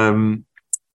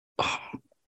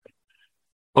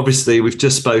 Obviously, we've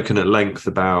just spoken at length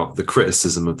about the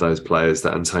criticism of those players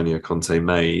that Antonio Conte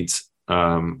made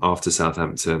after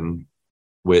Southampton,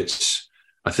 which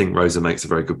I think Rosa makes a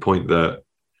very good point that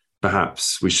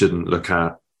perhaps we shouldn't look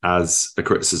at as a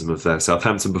criticism of their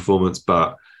Southampton performance,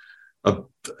 but a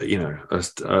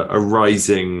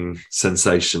rising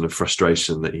sensation of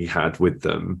frustration that he had with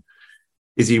them.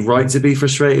 Is he right to be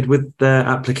frustrated with their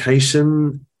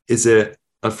application? Is it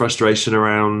a frustration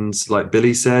around, like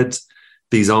Billy said,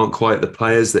 these aren't quite the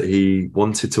players that he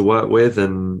wanted to work with?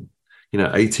 And,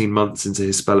 18 months into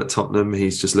his spell at Tottenham,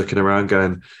 he's just looking around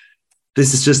going,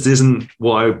 this just isn't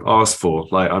what I asked for.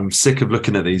 Like, I'm sick of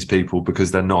looking at these people because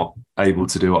they're not able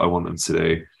to do what I want them to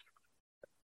do.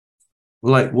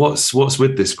 Like, what's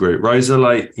with this group? Rosa,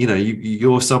 like,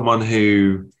 you're someone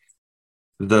who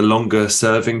the longer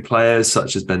serving players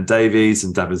such as Ben Davies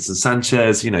and Davinson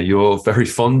Sanchez, you're very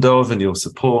fond of and you'll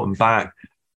support and back.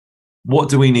 What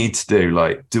do we need to do?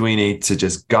 Like, do we need to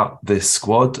just gut this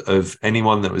squad of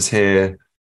anyone that was here,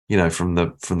 from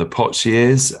the Poch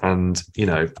years? And,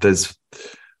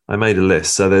 I made a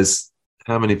list. So there's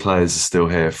how many players are still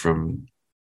here from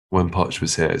when Poch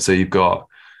was here? So you've got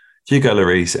Hugo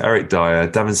Lloris, Eric Dyer,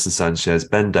 Davinson Sanchez,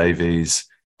 Ben Davies,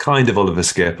 kind of Oliver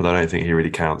Skipp, and I don't think he really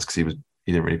counts because he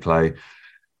didn't really play.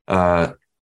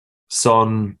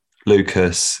 Son,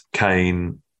 Lucas,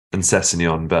 Kane, and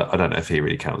Sessegnon, but I don't know if he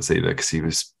really counts either because he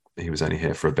was only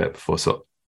here for a bit before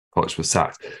Poch was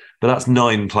sacked. But that's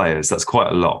 9 players. That's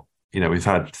quite a lot. We've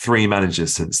had 3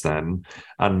 managers since then,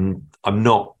 and I'm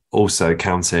not also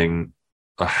counting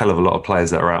a hell of a lot of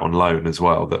players that are out on loan as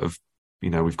well that have,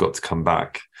 we've got to come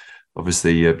back.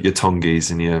 Obviously, your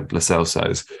Tongis and your Lo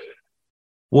Celsos.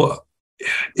 What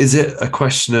is it? A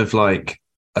question of like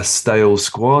a stale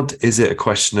squad? Is it a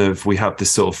question of we have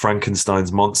this sort of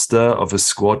Frankenstein's monster of a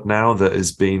squad now that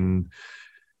has been?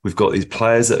 We've got these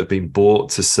players that have been bought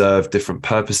to serve different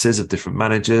purposes of different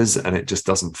managers, and it just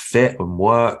doesn't fit and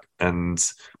work. And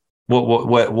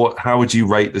what? How would you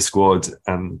rate the squad?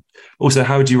 And also,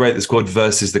 how would you rate the squad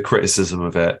versus the criticism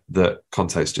of it that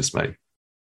Conte's just made?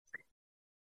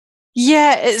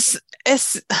 Yeah, it's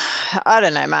I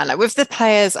don't know, man. Like with the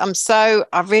players,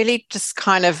 I really just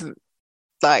kind of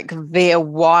like veer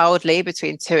wildly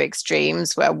between 2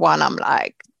 extremes where one, I'm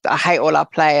like, I hate all our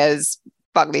players,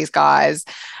 fuck these guys.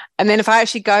 And then if I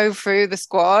actually go through the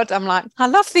squad, I'm like, I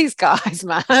love these guys,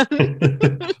 man.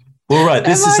 Well, right.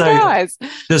 This is guys.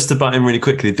 Just to butt in really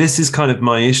quickly, this is kind of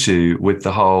my issue with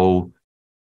the whole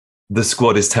the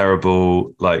squad is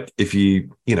terrible. Like if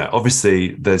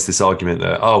obviously there's this argument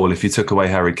that, if you took away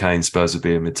Harry Kane, Spurs would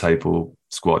be a mid-table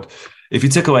squad. If you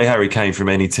took away Harry Kane from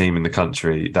any team in the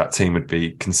country, that team would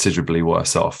be considerably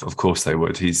worse off. Of course they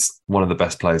would. He's one of the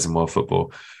best players in world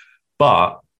football.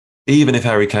 But even if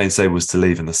Harry Kane, say, was to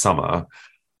leave in the summer,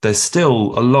 there's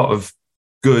still a lot of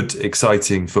good,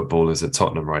 exciting footballers at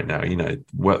Tottenham right now.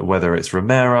 Whether it's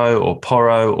Romero or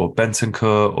Porro or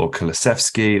Bentancur or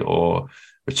Kulusevski or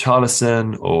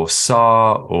Richarlison or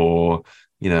Sarr or,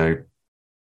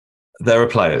 there are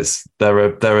players. There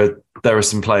are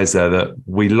some players there that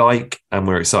we like and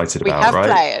we're excited about, right?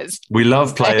 Players. We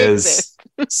love players.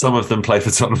 Some of them play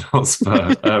for Tottenham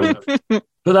Hotspur.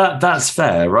 But that's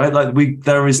fair, right? Like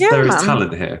there is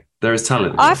talent here. There is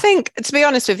talent here. I think, to be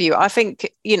honest with you,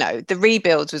 the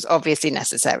rebuild was obviously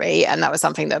necessary, and that was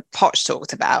something that Poch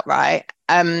talked about, right?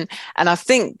 And I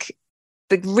think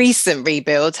the recent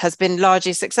rebuild has been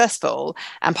largely successful,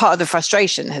 and part of the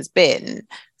frustration has been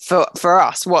for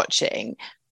us watching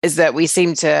is that we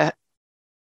seem to,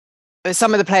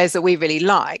 some of the players that we really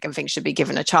like and think should be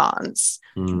given a chance,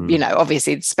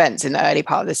 obviously Spence in the early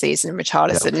part of the season and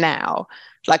Richarlison now,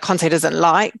 like Conte doesn't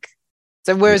like.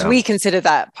 So whereas we consider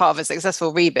that part of a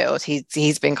successful rebuild,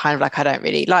 he's been kind of like, I don't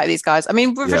really like these guys. I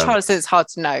mean, with Richarlison, it's hard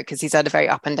to know because he's had a very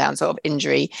up and down sort of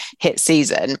injury hit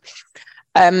season.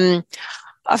 I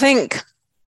think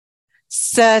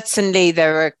certainly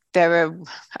there are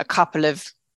a couple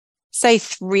of say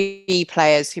 3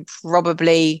 players who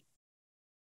probably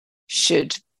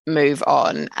should move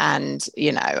on, and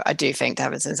I do think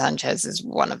Davinson Sanchez is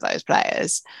one of those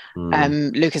players.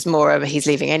 Lucas Moura, he's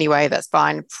leaving anyway, that's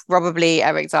fine. Probably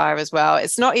Eric Dyer as well.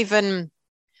 It's not even,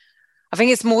 I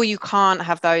think it's more, you can't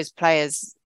have those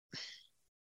players.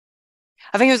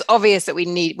 I think it was obvious that we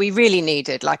really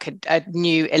needed like a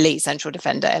new elite central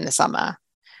defender in the summer.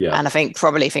 And I think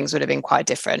probably things would have been quite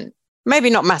different, maybe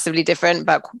not massively different,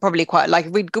 but probably quite, like,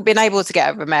 we'd been able to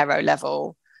get a Romero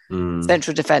level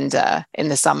central defender in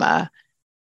the summer.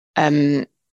 That's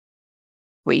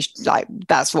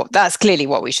clearly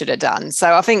what we should have done.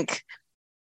 So I think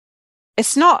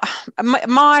it's not,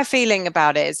 my feeling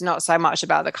about it is not so much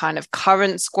about the kind of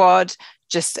current squad,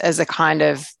 just as a kind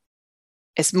of,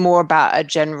 it's more about a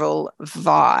general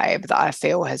vibe that I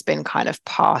feel has been kind of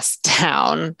passed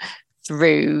down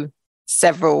through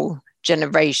several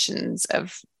generations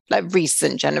of, like,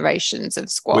 recent generations of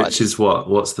squads. Which is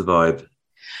what's the vibe?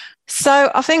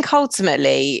 So I think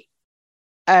ultimately,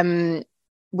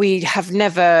 we have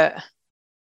never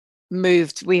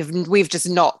moved. We've just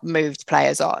not moved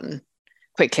players on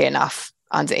quickly enough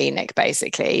under ENIC.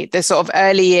 Basically, the sort of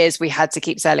early years we had to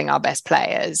keep selling our best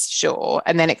players, sure,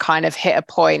 and then it kind of hit a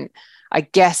point. I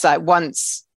guess like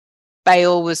once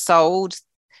Bale was sold,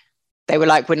 they were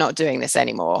like, "We're not doing this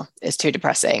anymore. It's too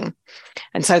depressing,"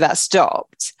 and so that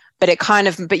stopped. But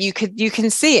you can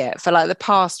see it for like the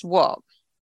past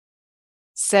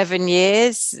 7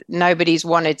 years, nobody's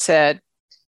wanted to,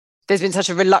 there's been such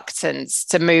a reluctance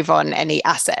to move on any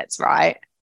assets, right?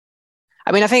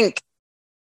 I mean, I think,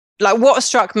 like, what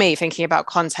struck me thinking about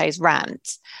Conte's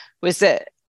rant was that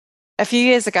a few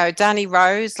years ago, Danny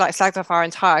Rose, like, slagged off our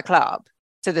entire club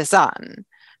to the sun,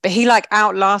 but he, like,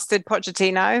 outlasted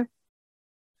Pochettino.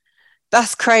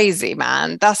 That's crazy,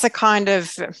 man. That's a kind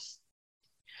of,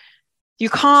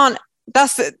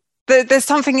 there's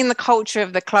something in the culture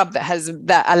of the club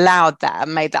that allowed that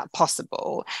and made that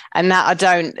possible, and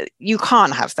that you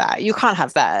can't have that. You can't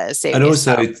have that. And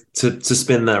also to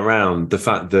spin that around, the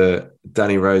fact that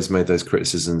Danny Rose made those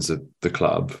criticisms of the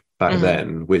club back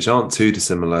then, which aren't too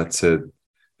dissimilar to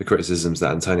the criticisms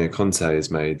that Antonio Conte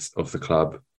has made of the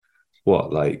club,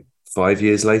 like 5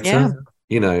 years later,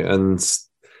 and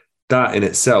that in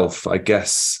itself, I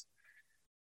guess,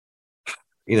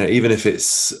 even if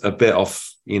it's a bit off,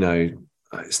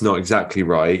 it's not exactly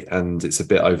right and it's a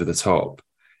bit over the top,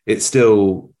 it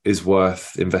still is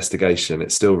worth investigation.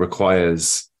 It still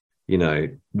requires,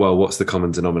 what's the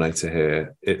common denominator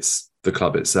here? It's the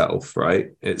club itself, right?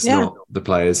 It's not the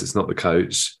players, it's not the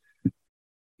coach.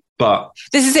 But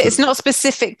this is it. It's not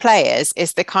specific players.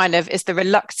 It's the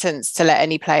reluctance to let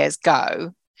any players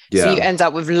go. Yeah. So you end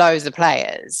up with loads of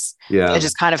players. Yeah. They're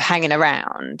just kind of hanging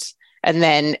around. And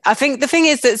then I think the thing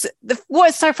is that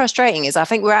what's so frustrating is I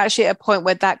think we're actually at a point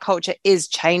where that culture is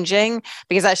changing,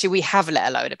 because actually we have let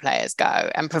a load of players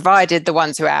go, and provided the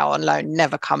ones who are out on loan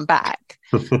never come back,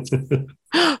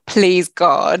 please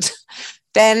God,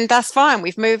 then that's fine.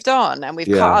 We've moved on and we've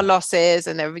cut our losses,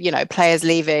 and there are, players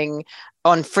leaving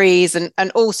on freeze and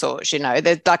all sorts,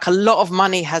 there's like a lot of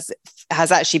money has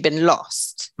actually been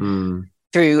lost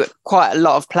through quite a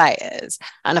lot of players.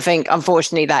 And I think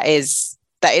unfortunately that is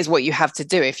what you have to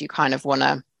do if you kind of want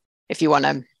to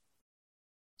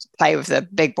play with the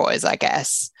big boys, I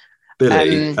guess.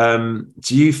 Billy,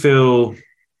 do you feel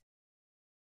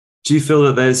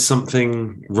that there's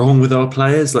something wrong with our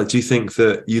players? Like, do you think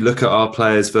that you look at our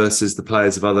players versus the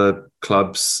players of other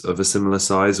clubs of a similar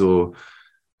size or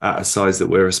at a size that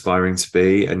we're aspiring to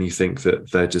be, and you think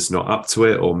that they're just not up to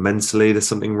it, or mentally there's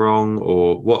something wrong,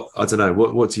 or what? I don't know.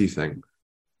 What do you think?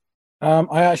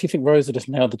 I actually think Rosa just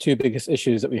nailed the two biggest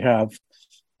issues that we have.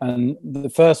 And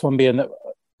the first one being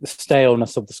the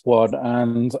staleness of the squad.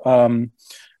 And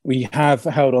we have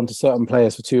held on to certain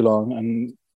players for too long.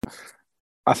 And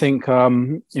I think,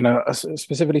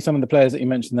 specifically some of the players that you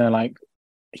mentioned there, like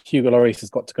Hugo Lloris has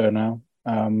got to go now.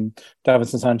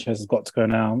 Davinson Sanchez has got to go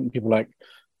now. People like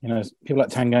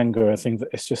Tanganga, I think that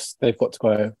it's just, they've got to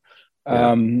go.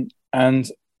 And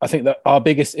I think that our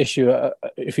biggest issue,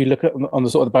 if you look at on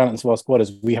the sort of the balance of our squad,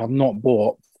 is we have not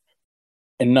bought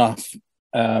enough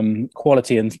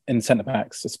quality in centre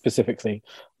backs specifically.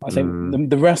 I think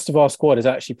the rest of our squad is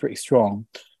actually pretty strong.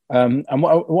 And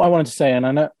what I wanted to say, and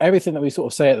I know everything that we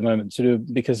sort of say at the moment to do,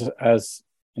 because as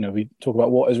we talk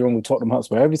about what is wrong with Tottenham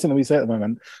Hotspur, everything that we say at the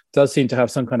moment does seem to have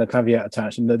some kind of caveat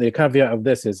attached. And the caveat of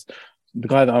this is the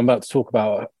guy that I'm about to talk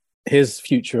about, his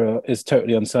future is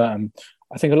totally uncertain.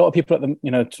 I think a lot of people at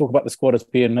the talk about the squad as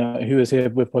being who was here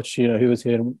with Pochettino, who was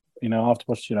here after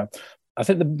Pochettino. I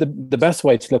think the best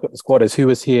way to look at the squad is who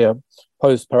was here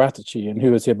post Paratici and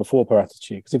who was here before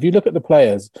Paratici. Because if you look at the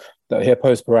players that are here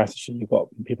post Paratici, you've got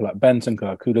people like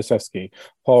Bentancur, Kulusevski,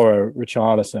 Porro,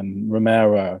 Richarlison,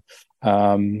 Romero,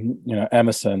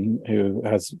 Emerson, who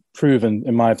has proven,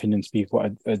 in my opinion, to be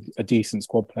quite a decent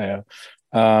squad player.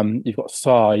 You've got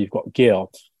Sarr, you've got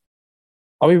Gil.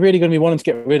 Are we really going to be wanting to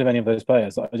get rid of any of those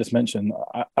players that I just mentioned?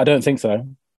 I don't think so.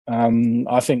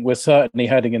 I think we're certainly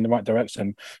heading in the right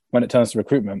direction when it turns to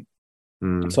recruitment.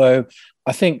 So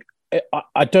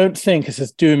I don't think it's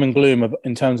as doom and gloom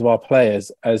in terms of our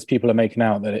players as people are making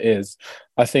out that it is.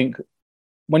 I think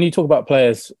when you talk about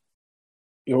players,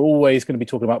 you're always going to be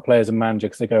talking about players and manager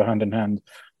because they go hand in hand.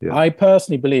 Yeah. I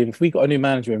personally believe if we got a new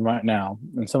manager in right now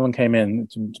and someone came in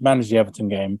to manage the Everton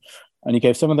game and you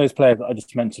gave some of those players that I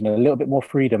just mentioned a little bit more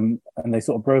freedom and they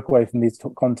sort of broke away from these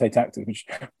Conte tactics, which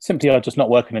simply are just not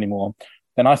working anymore,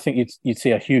 then I think you'd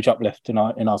see a huge uplift in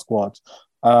our squad.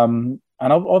 And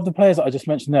of the players that I just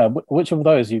mentioned there, which of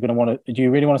those are you going to want to? Do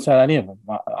you really want to sell any of them?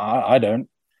 I don't.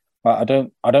 I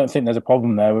don't think there's a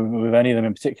problem there with any of them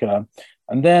in particular.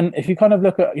 And then if you kind of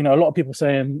look at, a lot of people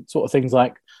saying sort of things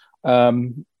like,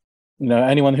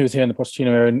 anyone who's here in the Pochettino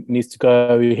era needs to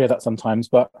go. You hear that sometimes,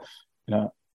 but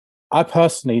I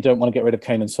personally don't want to get rid of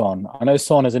Kane and Son. I know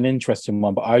Son is an interesting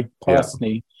one, but I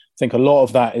personally think a lot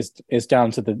of that is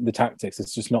down to the tactics.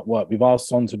 It's just not worked. We've asked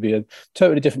Son to be a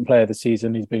totally different player this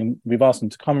season. We've asked him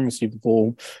to come and receive the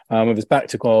ball with his back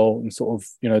to goal and sort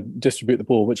of distribute the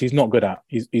ball, which he's not good at.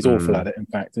 He's awful at it, in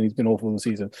fact, and he's been awful all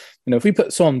season. If we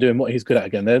put Son doing what he's good at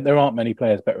again, there aren't many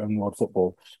players better in world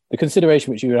football. The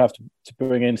consideration which you would have to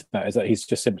bring into that is that he's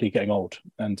just simply getting old,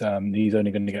 and he's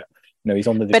only going to get. He's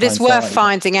on the. But it's worth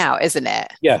finding out, isn't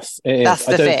it? Yes, it is. That's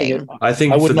the thing.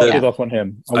 I would not give up on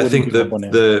him. I think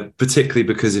the particularly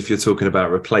because if you're talking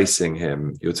about replacing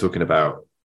him, you're talking about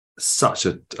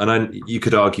you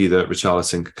could argue that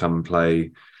Richarlison could come and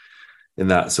play in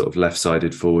that sort of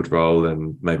left-sided forward role,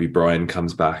 and maybe Brian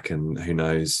comes back, and who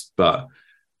knows. But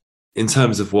in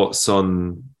terms of what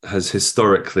Son has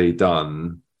historically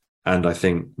done, and I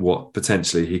think what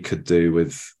potentially he could do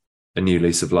with a new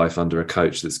lease of life under a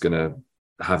coach that's going to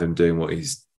have him doing what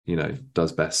he's,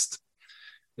 does best.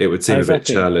 It would seem a bit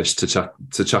churlish to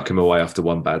chuck him away after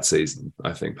one bad season,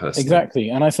 I think, personally. Exactly.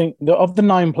 And I think of the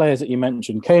 9 players that you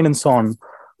mentioned, Kane and Son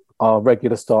are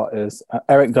regular starters.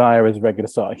 Eric Dyer is a regular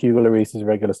starter. Hugo Lloris is a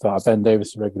regular starter. Ben Davies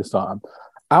is a regular starter.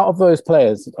 Out of those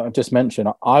players I've just mentioned,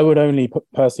 I would only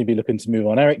personally be looking to move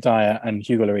on Eric Dyer and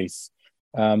Hugo Lloris.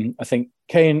 I think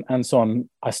Kane and Son,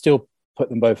 I still put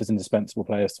them both as indispensable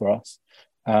players for us.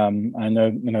 I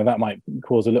know, that might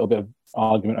cause a little bit of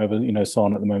argument over,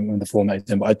 Son at the moment with the format,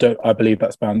 but I believe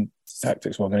that's banned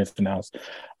tactics more than anything else.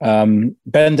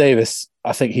 Ben Davies,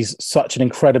 I think he's such an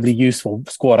incredibly useful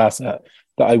squad asset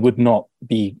that I would not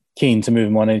be keen to move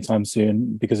him on anytime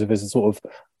soon because of his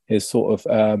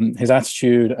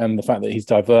attitude and the fact that he's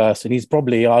diverse, and he's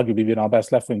probably arguably been our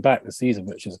best left wing back this season,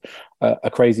 which is a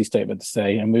crazy statement to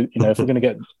say. And if we're going to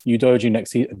get Udogie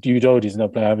next season, Udogie is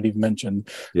another player I haven't even mentioned.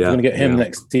 If we're going to get him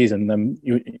next season, then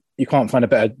you can't find a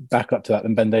better backup to that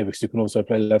than Ben Davies, who can also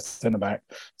play left centre back.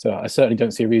 So I certainly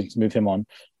don't see a reason to move him on.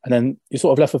 And then you're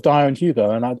sort of left with Dyer and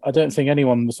Hugo, and I don't think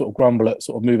anyone will sort of grumble at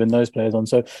sort of moving those players on.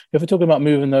 So if we're talking about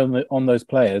moving on those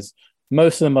players,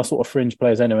 most of them are sort of fringe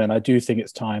players anyway, and I do think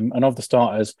it's time. And of the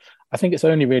starters, I think it's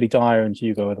only really Dyer and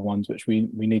Hugo are the ones which we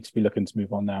need to be looking to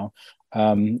move on now.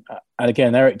 And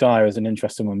again, Eric Dyer is an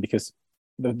interesting one because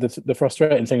the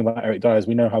frustrating thing about Eric Dyer is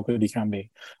we know how good he can be,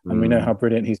 and we know how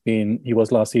brilliant he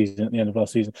was last season, at the end of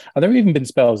last season. And there have even been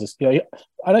spells. I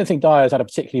don't think Dyer's had a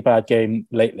particularly bad game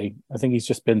lately. I think he's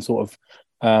just been sort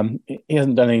of he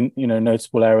hasn't done any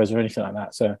noticeable errors or anything like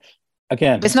that. So.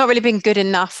 Again, it's not really been good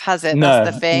enough, has it? No,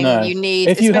 that's the thing. No. You need,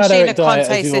 especially in a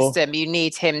Conte system, you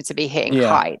need him to be hitting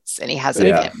heights, and he hasn't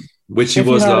been. Which he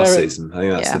was last season. I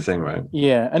think that's the thing, right?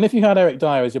 Yeah, and if you had Eric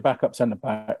Dyer as your backup centre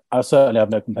back, I certainly have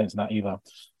no complaints on that either.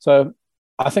 So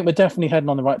I think we're definitely heading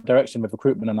on the right direction with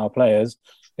recruitment and our players.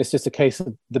 It's just a case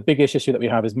of the biggest issue that we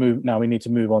have is now we need to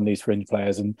move on these fringe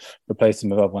players and replace them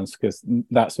with other ones, because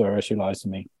that's where our issue lies to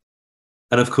me.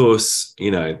 And of course,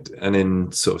 and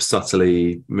in sort of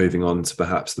subtly moving on to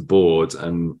perhaps the board,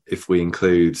 and if we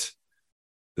include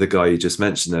the guy you just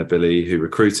mentioned there, Billy, who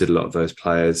recruited a lot of those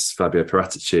players, Fabio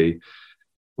Paratici,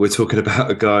 we're talking about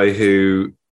a guy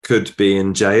who could be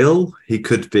in jail. He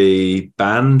could be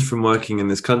banned from working in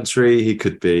this country. He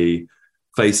could be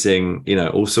facing,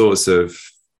 all sorts of,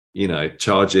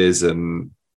 charges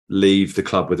and leave the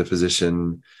club in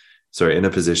a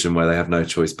position where they have no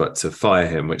choice but to fire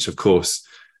him, which of course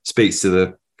speaks to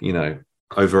the,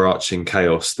 overarching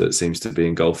chaos that seems to be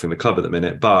engulfing the club at the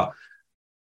minute. But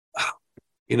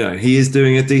he is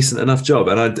doing a decent enough job.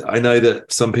 And I know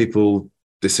that some people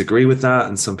disagree with that,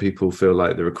 and some people feel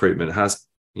like the recruitment has,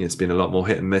 it's been a lot more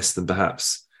hit and miss than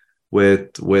perhaps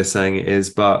we're saying it is.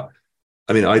 But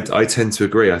I mean, I tend to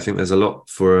agree. I think there's a lot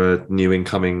for a new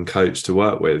incoming coach to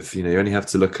work with. You only have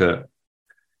to look at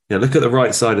the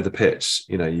right side of the pitch.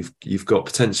 You've got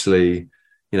potentially,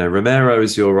 Romero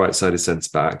is your right-sided centre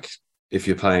back. If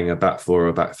you're playing a back four or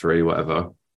a back three,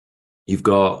 whatever, you've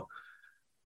got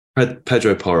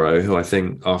Pedro Porro, who I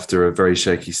think after a very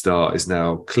shaky start is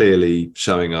now clearly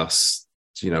showing us,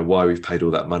 why we've paid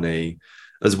all that money,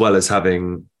 as well as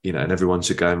having, and everyone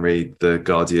should go and read the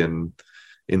Guardian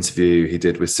interview he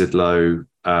did with Sid Lowe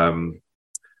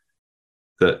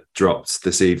that dropped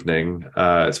this evening.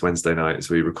 It's Wednesday night as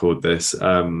we record this,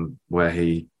 where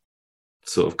he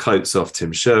sort of coats off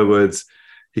Tim Sherwood.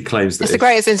 He claims that it's the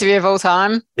greatest interview of all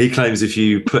time. He claims if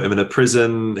you put him in a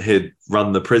prison, he'd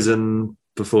run the prison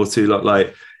before too long.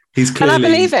 Like, he's clearly... And I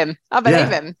believe him.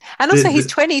 him. And also, he's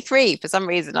 23. For some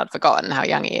reason, I'd forgotten how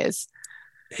young he is.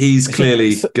 He's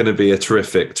clearly going to be a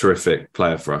terrific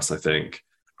player for us, I think.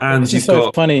 And it's just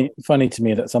so funny to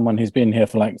me that someone who's been here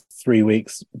for like 3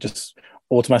 weeks just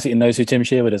automatically knows who Tim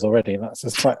Sherwood is already. That's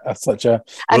such a...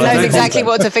 And knows exactly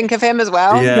what to think of him as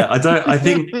well. Yeah, I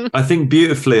think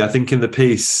beautifully, I think in the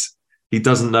piece, he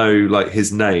doesn't know like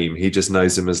his name. He just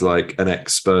knows him as like an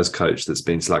ex-Spurs coach that's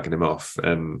been slacking him off.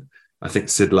 And I think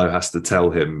Sid Lowe has to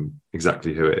tell him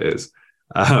exactly who it is.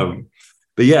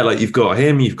 But yeah, like you've got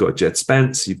him, you've got Jed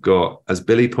Spence, you've got, as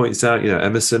Billy points out,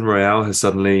 Emerson Royale has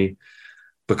suddenly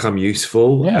become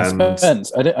useful. Yeah, and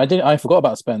Spence. I forgot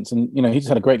about Spence, and he just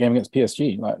had a great game against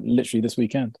PSG, like literally this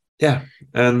weekend. Yeah,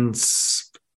 and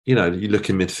you look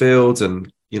in midfield,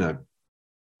 and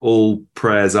all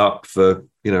prayers up for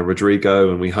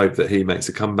Rodrigo, and we hope that he makes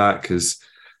a comeback, because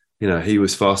he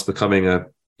was fast becoming a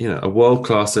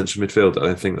world-class central midfielder. I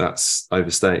don't think that's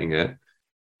overstating it.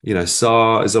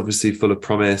 Sarr is obviously full of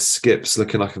promise. Skip's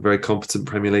looking like a very competent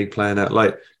Premier League player now.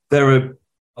 Like, there are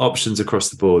options across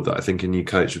the board that I think a new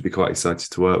coach would be quite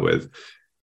excited to work with.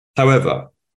 However,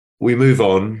 we move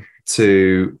on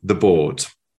to the board.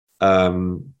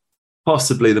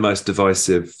 Possibly the most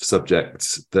divisive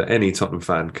subject that any Tottenham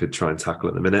fan could try and tackle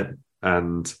at the minute.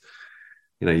 And,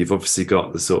 you've obviously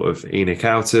got the sort of ENIC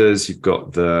outers. You've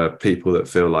got the people that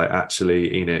feel like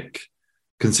actually ENIC,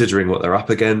 considering what they're up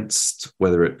against,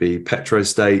 whether it be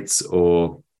petrostates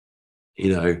or,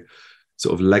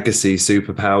 sort of legacy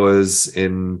superpowers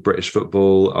in British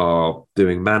football, are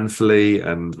doing manfully,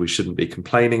 and we shouldn't be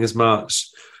complaining as much.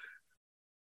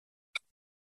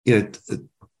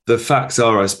 The facts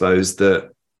are, I suppose,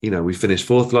 that, we finished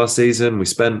fourth last season. We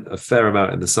spent a fair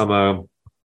amount in the summer.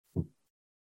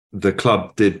 The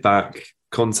club did back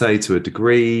Conte to a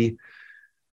degree.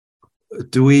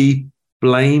 Do we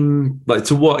blame,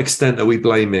 to what extent are we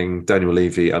blaming Daniel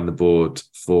Levy and the board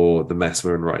for the mess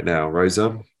we're in right now,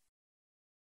 Rosa?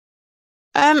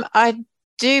 I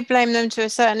do blame them to a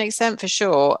certain extent, for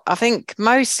sure. I think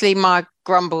mostly my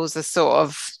grumbles are sort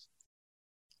of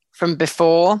from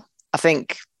before. I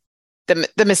think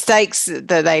the mistakes that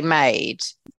they made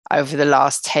over the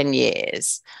last 10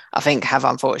 years, I think, have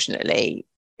unfortunately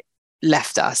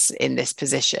left us in this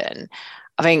position.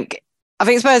 I think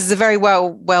Spurs is a very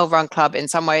well-run club in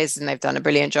some ways, and they've done a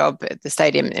brilliant job at the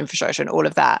stadium infrastructure and all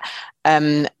of that.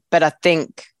 But I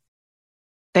think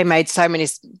they made so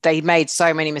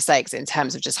many mistakes in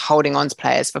terms of just holding on to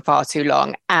players for far too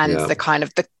long, and the kind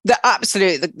of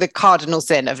the cardinal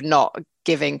sin of not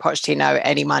giving Pochettino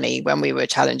any money when we were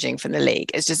challenging for the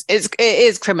league. It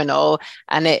is criminal,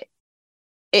 and it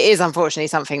is unfortunately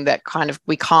something that kind of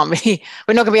we're not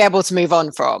going to be able to move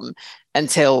on from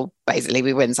until basically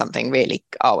we win something, really,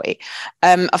 are we?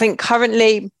 I think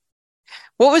currently,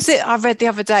 what was it I read the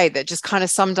other day that just kind of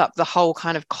summed up the whole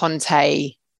kind of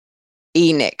Conte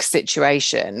ENIC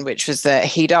situation, which was that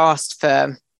he'd asked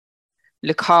for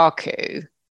Lukaku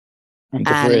and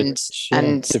De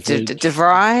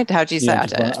Vrij. How do you say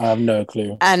it? I have no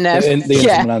clue. And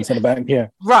the Milan centre back,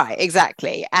 right,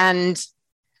 exactly. And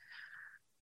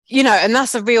and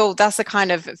that's a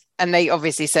kind of, and they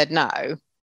obviously said no.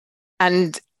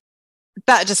 And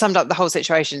that just summed up the whole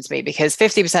situation to me, because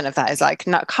 50% of that is like,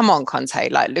 no, come on, Conte.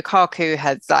 Like, Lukaku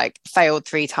has like failed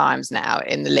 3 times now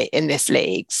in this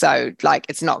league, so like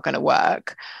it's not going to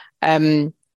work.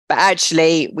 But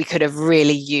actually, we could have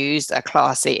really used a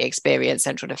classy, experienced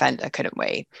central defender, couldn't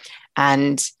we?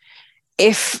 And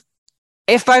if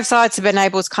if both sides have been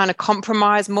able to kind of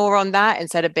compromise more on that,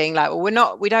 instead of being like, well, we're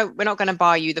not going to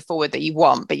buy you the forward that you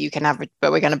want, but we're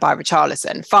going to buy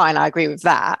Richarlison. Fine, I agree with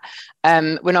that.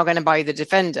 We're not going to buy you the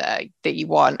defender that you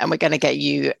want, and we're going to get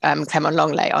you Clement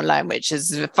Longley on loan, which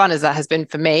is as fun as that has been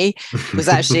for me. Was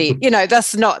actually,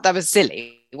 that was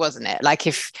silly, wasn't it? Like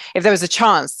if there was a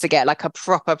chance to get like a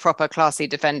proper classy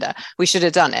defender, we should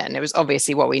have done it, and it was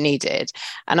obviously what we needed.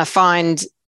 And I find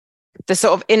the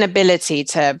sort of inability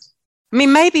to, I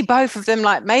mean, maybe both of them,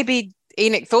 like maybe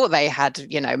ENIC thought they had,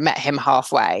 met him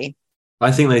halfway.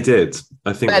 I think they did.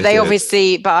 But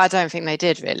I don't think they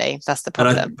did really. That's the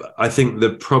problem. And I think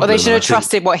the problem... Or they should have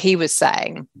trusted what he was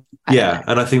saying.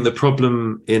 And I think the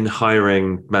problem in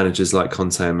hiring managers like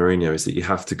Conte and Mourinho is that you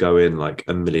have to go in like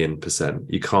 1,000,000%.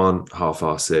 You can't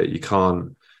half-ass it. You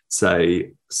can't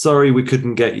say, sorry, we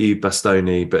couldn't get you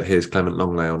Bastoni, but here's Clement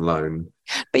Longley on loan.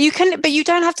 But you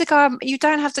don't have to go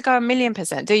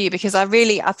 1,000,000%, do you? Because I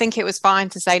think it was fine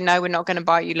to say, no, we're not going to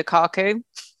buy you Lukaku.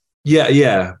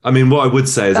 Yeah. I mean, what I would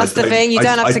say is that's the thing. You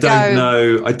don't have to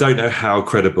go. I don't know how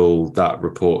credible that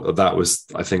report. That was,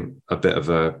 I think, a bit of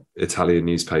a Italian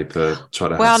newspaper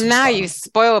trying to. Well, now you've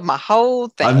spoiled my whole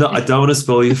thing. I don't want to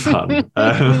spoil your fun.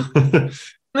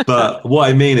 But what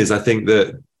I mean is, I think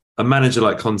that a manager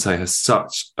like Conte has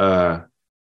such that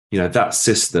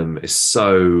system is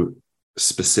so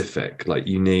specific. Like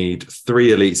you need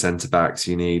 3 elite centre backs.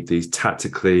 You need these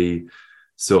tactically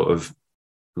sort of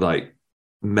like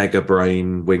mega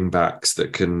brain wing backs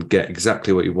that can get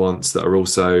exactly what he wants, that are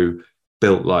also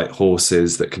built like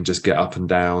horses that can just get up and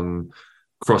down,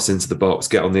 cross into the box,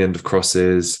 get on the end of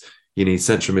crosses. You need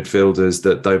central midfielders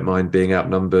that don't mind being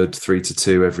outnumbered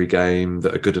 3-2 every game,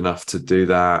 that are good enough to do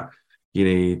that. You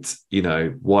need,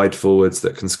 wide forwards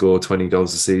that can score 20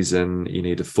 goals a season. You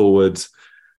need a forward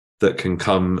that can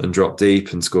come and drop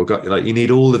deep and score. Like you need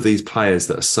all of these players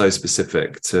that are so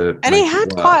specific to. And he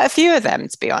had quite a few of them,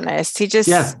 to be honest. He just,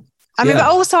 but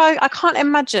also I can't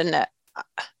imagine it.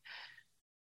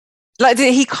 Like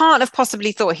he can't have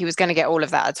possibly thought he was going to get all of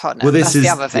that at Tottenham. Well, that's the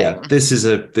other thing. Yeah, this is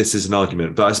an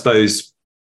argument, but I suppose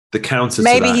the counter.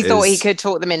 Maybe to that he thought he could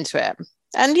talk them into it,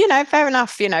 and fair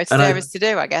enough. There is to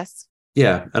do, I guess.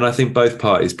 Yeah, and I think both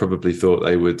parties probably thought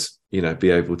they would,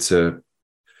 be able to.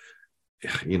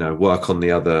 Work on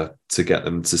the other to get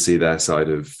them to see their side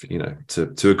of,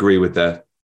 to agree with their,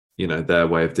 their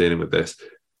way of dealing with this.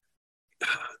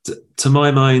 To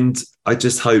my mind, I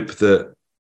just hope that,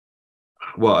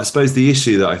 well, I suppose the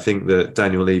issue that I think that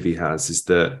Daniel Levy has is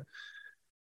that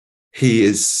he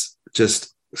is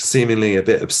just seemingly a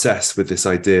bit obsessed with this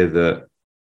idea that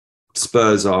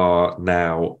Spurs are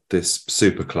now this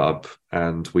super club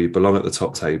and we belong at the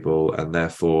top table, and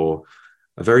therefore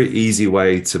a very easy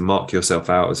way to mark yourself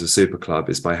out as a super club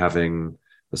is by having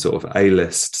a sort of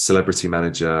A-list celebrity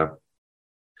manager.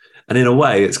 And in a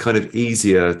way, it's kind of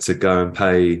easier to go and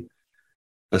pay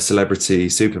a celebrity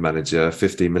super manager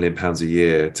 £15 million a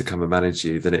year to come and manage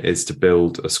you than it is to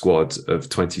build a squad of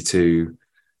 22,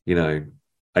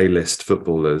 A-list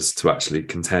footballers to actually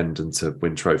contend and to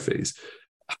win trophies.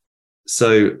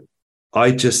 So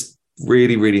I just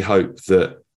really, really hope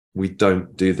that we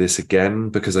don't do this again,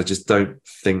 because I just don't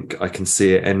think I can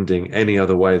see it ending any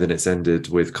other way than it's ended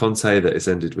with Conte, that it's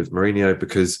ended with Mourinho,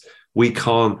 because we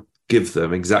can't give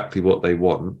them exactly what they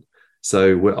want.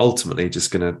 So we're ultimately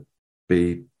just going to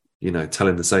be,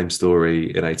 telling the same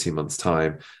story in 18 months'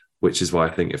 time, which is why I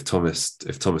think if Thomas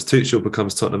Tuchel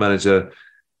becomes Tottenham manager,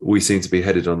 we seem to be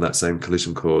headed on that same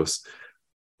collision course.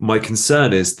 My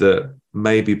concern is that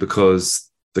maybe because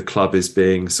the club is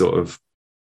being sort of,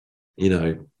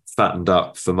 fattened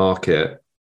up for market,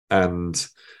 and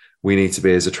we need to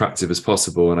be as attractive as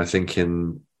possible. And I think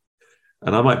and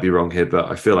I might be wrong here,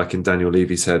 but I feel like in Daniel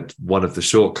Levy's head, one of the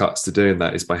shortcuts to doing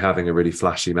that is by having a really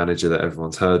flashy manager that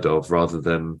everyone's heard of, rather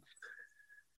than,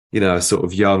 a sort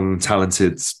of young,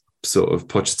 talented sort of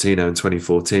Pochettino in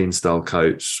 2014 style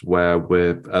coach, where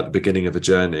we're at the beginning of a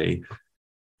journey.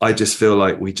 I just feel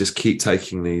like we just keep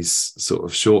taking these sort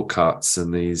of shortcuts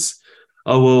and these,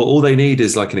 all they need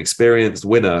is like an experienced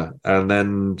winner and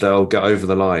then they'll get over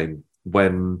the line,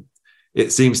 when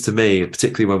it seems to me,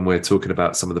 particularly when we're talking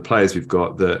about some of the players we've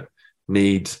got that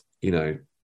need, a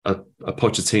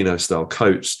Pochettino style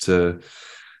coach to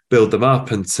build them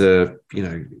up and to,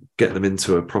 get them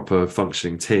into a proper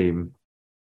functioning team.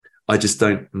 I just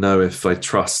don't know if I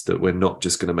trust that we're not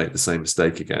just going to make the same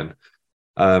mistake again.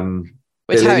 We're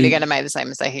totally going to make the same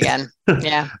mistake again.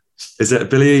 Yeah. Is it,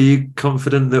 Billy, are you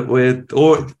confident that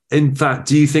or in fact,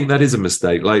 do you think that is a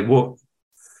mistake? Like what,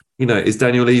 is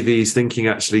Daniel Levy's thinking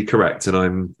actually correct and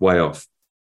I'm way off?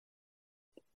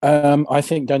 I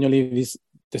think Daniel Levy's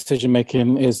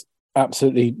decision-making is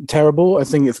absolutely terrible. I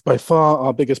think it's by far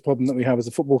our biggest problem that we have as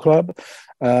a football club.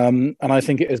 And I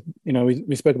think it is,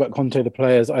 we spoke about Conte, the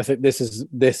players. I think this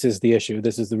is the issue.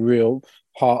 This is the real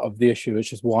heart of the issue,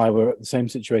 which is why we're at the same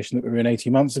situation that we were in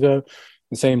 18 months ago,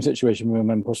 the same situation we were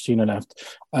when Pochettino left.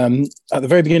 At the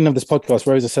very beginning of this podcast,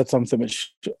 Rosa said something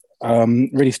which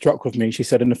really struck with me. She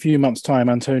said, in a few months' time,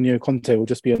 Antonio Conte will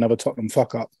just be another Tottenham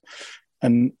fuck-up.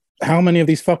 And how many of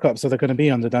these fuck-ups are there going to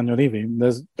be under Daniel Levy?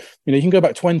 There's, you can go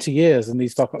back 20 years and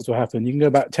these fuck-ups will happen. You can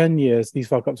go back 10 years, these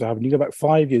fuck-ups will happen. You can go back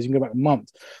 5 years, you can go back a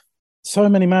month. So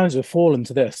many managers have fallen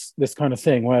to this kind of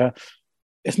thing where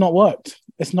it's not worked.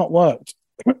 It's not worked.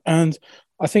 And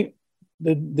I think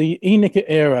the Enicket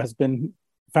era has been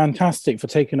fantastic for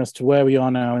taking us to where we are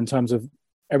now in terms of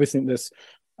everything that's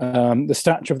the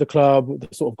stature of the club, the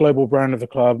sort of global brand of the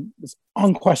club. It's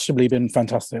unquestionably been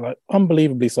fantastic, like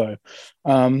unbelievably so.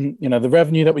 The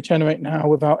revenue that we generate now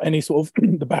without any sort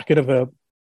of the backing of a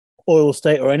oil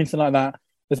state or anything like that,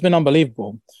 it's been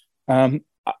unbelievable.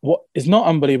 What is not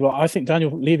unbelievable, I think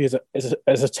Daniel Levy is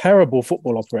a terrible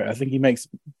football operator. I think he makes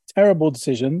terrible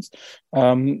decisions.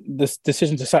 This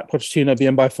decision to sack Pochettino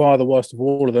being by far the worst of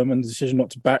all of them, and the decision not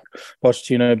to back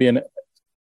Pochettino being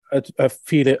a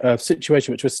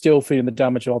situation which we're still feeling the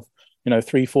damage of,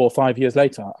 3, 4, 5 years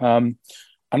later.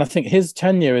 And I think his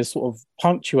tenure is sort of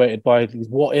punctuated by these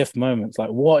what if moments,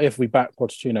 like what if we backed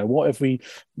Pochettino? What if we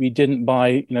didn't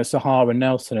buy, Sahar and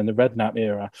Nelson in the Redknapp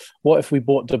era? What if we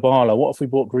bought Dybala? What if we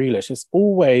bought Grealish? It's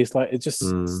always like, it just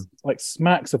like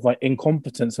smacks of like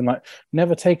incompetence and like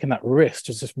never taking that risk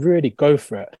to just really go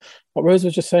for it. What Rose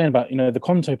was just saying about, the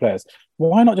Conte players,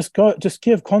 why not just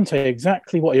give Conte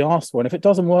exactly what he asked for? And if it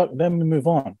doesn't work, then we move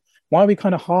on. Why are we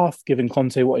kind of half giving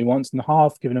Conte what he wants and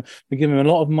half giving him? We give him a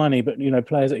lot of money, but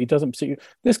players that he doesn't particularly.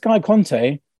 This guy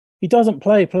Conte, he doesn't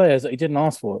play players that he didn't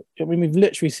ask for. I mean, we've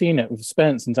literally seen it with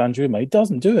Spence and Danjuma. He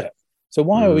doesn't do it. So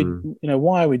why are we?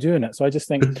 Why are we doing it? So I just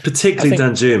think, particularly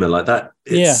Danjuma, like that.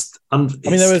 It's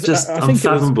just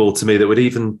unfathomable to me that would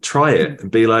even try it and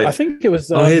be like, I think it was.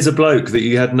 Here's a bloke that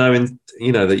you had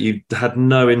that you had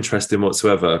no interest in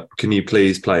whatsoever. Can you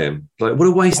please play him? Like, what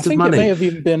a waste of money! It may have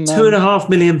even been £2.5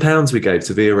 million we gave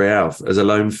to Villarreal as a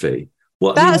loan fee.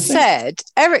 Said,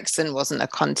 Eriksen wasn't a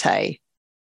Conte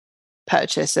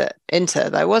purchase at Inter,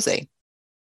 though, was he?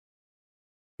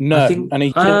 No, I think, and he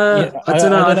didn't. I don't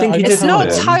know. I think he did. It's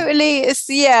not totally.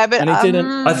 But and he didn't.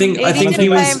 I think he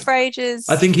was for ages.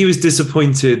 I think he was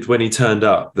disappointed when he turned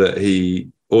up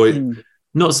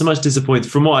not so much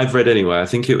disappointed from what I've read anyway. I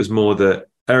think it was more that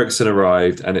Eriksen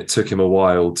arrived and it took him a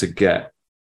while to get,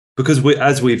 because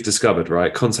as we've discovered,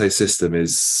 right, Conte's system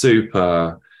is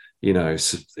super.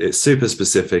 It's super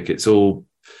specific. It's all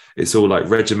like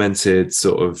regimented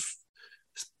sort of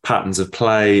patterns of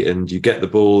play, and you get the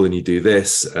ball and you do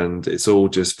this, and it's all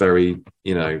just very,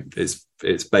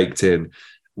 it's baked in.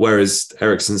 Whereas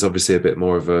Eriksen's obviously a bit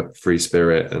more of a free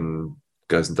spirit and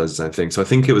goes and does his own thing. So I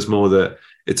think it was more that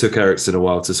it took Eriksen a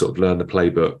while to sort of learn the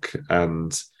playbook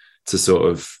and to sort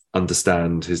of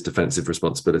understand his defensive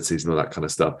responsibilities and all that kind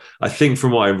of stuff. I think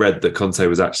from what I read that Conte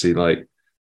was actually like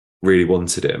really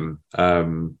wanted him.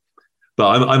 But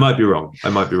I might be wrong.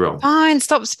 Fine,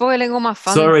 stop spoiling all my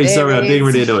fun. Sorry, I'm being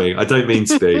really annoying. I don't mean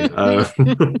to be.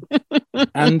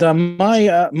 And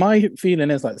my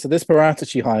feeling is like, so this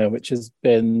Paratici hire, which has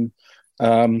been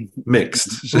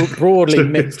mixed, broadly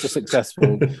mixed to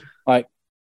successful, like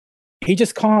he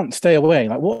just can't stay away.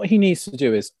 Like what he needs to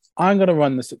do is, I'm going to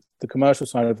run the commercial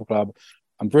side of the club.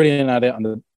 I'm brilliant at it.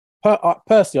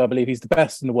 Personally, I believe he's the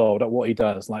best in the world at what he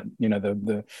does. Like,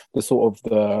 the sort of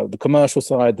the commercial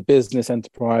side, the business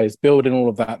enterprise, building all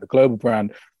of that, the global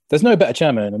brand. There's no better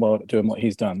chairman in the world at doing what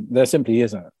he's done. There simply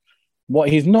isn't. What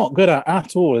he's not good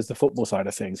at all is the football side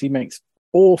of things. He makes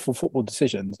awful football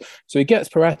decisions. So he gets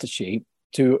Paratici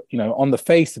to, on the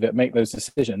face of it, make those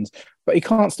decisions, but he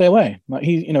can't stay away. Like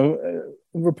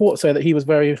reports say that he was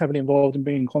very heavily involved in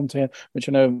bringing Conte, which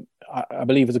I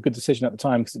believe was a good decision at the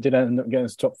time because it did end up getting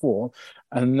us top 4.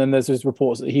 And then there's those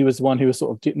reports that he was the one who was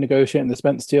sort of negotiating the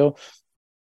Spence deal.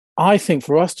 I think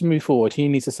for us to move forward, he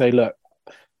needs to say, look,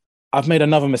 I've made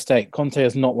another mistake. Conte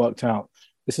has not worked out.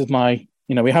 This is my,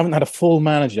 we haven't had a full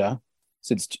manager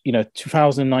since,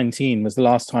 2019 was the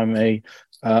last time a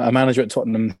manager at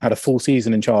Tottenham had a full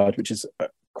season in charge, which is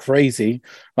crazy.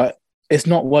 It's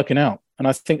not working out. And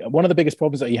I think one of the biggest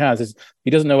problems that he has is he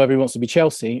doesn't know whether he wants to be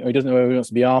Chelsea or he doesn't know whether he wants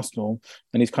to be Arsenal.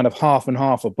 And he's kind of half and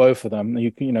half of both of them.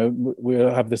 We'll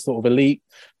have this sort of elite.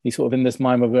 He's sort of in this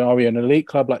mind of, are we an elite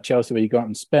club like Chelsea where you go out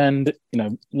and spend,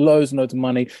 loads and loads of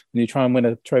money and you try and win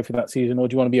a trophy that season? Or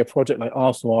do you want to be a project like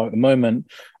Arsenal are at the moment?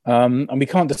 And we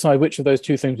can't decide which of those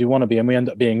two things we want to be. And we end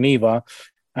up being neither.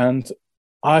 And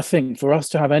I think for us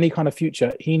to have any kind of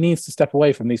future, he needs to step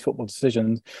away from these football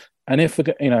decisions. And if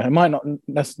it might not,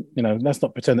 let's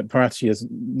not pretend that Paratici is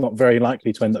not very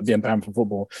likely to end up being banned from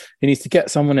football. He needs to get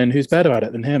someone in who's better at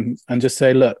it than him, and just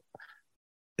say, look,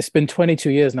 it's been 22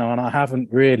 years now, and I haven't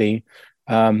really,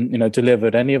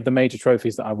 delivered any of the major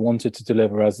trophies that I wanted to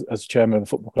deliver as chairman of the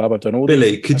football club. I've done all.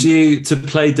 Billy, could you, to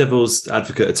play devil's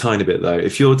advocate a tiny bit though,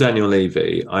 if you're Daniel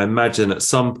Levy, I imagine at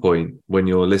some point when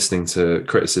you're listening to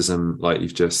criticism like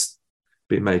you've just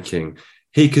been making,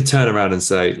 he could turn around and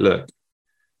say, look,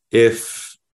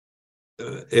 if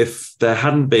there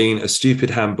hadn't been a stupid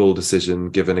handball decision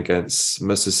given against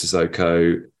Musa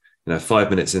Sissoko, 5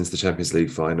 minutes into the Champions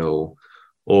League final,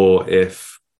 or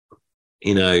if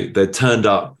they turned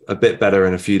up a bit better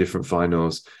in a few different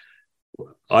finals,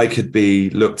 I could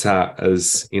be looked at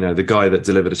as the guy that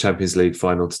delivered a Champions League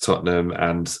final to Tottenham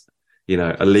and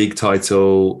a league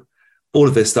title, all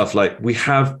of this stuff. Like, we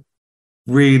have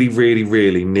really, really,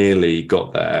 really nearly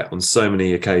got there on so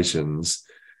many occasions.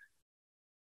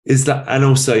 Is that, and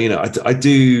also, I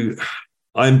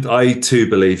too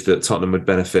believe that Tottenham would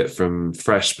benefit from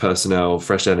fresh personnel,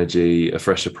 fresh energy, a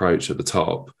fresh approach at the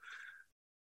top.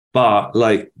 But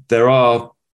there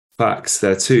are facts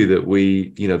there too that we,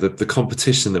 the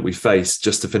competition that we face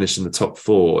just to finish in the top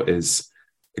four is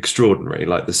extraordinary.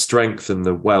 Like, the strength and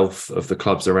the wealth of the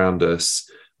clubs around us,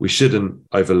 we shouldn't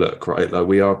overlook, right? Like,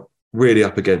 we are really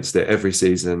up against it every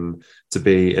season to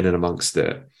be in and amongst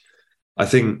it. I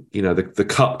think, the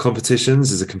cup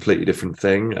competitions is a completely different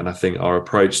thing. And I think our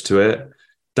approach to it,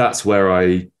 that's where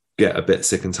I get a bit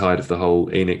sick and tired of the whole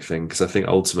ENIC thing. Because I think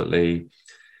ultimately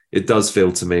it does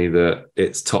feel to me that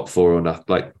it's top four or nothing.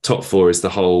 Like, top four is the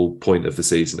whole point of the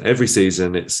season. Every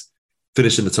season it's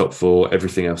finishing the top four.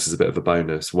 Everything else is a bit of a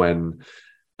bonus. When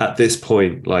at this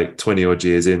point, 20 odd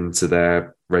years into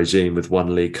their regime with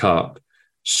one League Cup,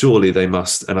 surely they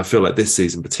must. And I feel like this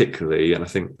season particularly, and I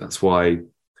think that's why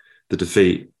the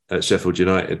defeat at Sheffield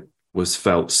United was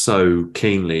felt so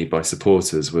keenly by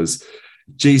supporters, was,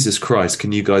 Jesus Christ,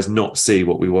 can you guys not see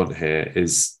what we want here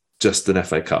is just an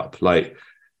FA Cup?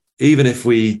 Even if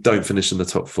we don't finish in the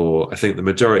top four, I think the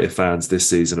majority of fans this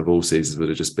season of all seasons would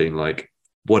have just been like,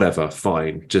 whatever,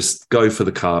 fine, just go for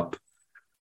the cup.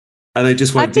 And they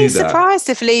just won't do that. I'd be surprised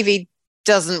if Levy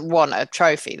doesn't want a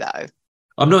trophy, though.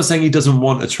 I'm not saying he doesn't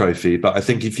want a trophy, but I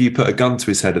think if you put a gun to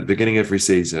his head at the beginning of every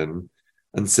season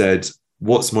and said,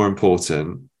 what's more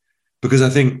important? Because I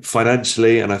think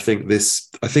financially, and I think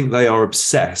they are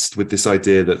obsessed with this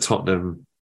idea that Tottenham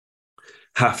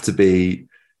have to be,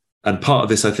 and part of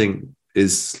this, I think,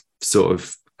 is sort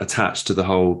of attached to the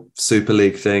whole Super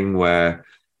League thing where,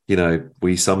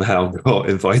 we somehow got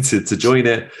invited to join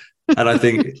it. And I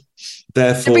think,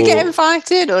 therefore... Did we get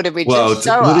invited or did we just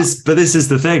show up? But this is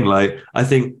the thing. I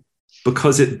think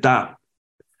because that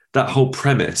whole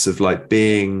premise of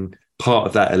being part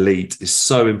of that elite is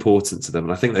so important to them.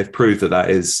 And I think they've proved that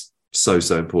is so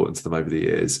important to them over the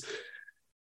years.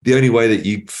 The only way that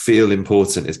you feel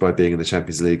important is by being in the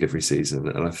Champions League every season.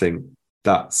 And I think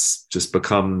that's just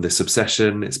become this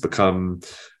obsession. It's become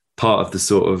part of the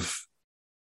sort of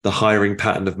the hiring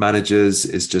pattern of managers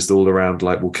is just all around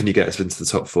well, can you get us into the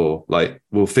top four?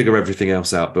 We'll figure everything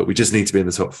else out, but we just need to be in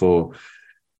the top four.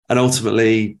 And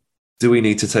ultimately, do we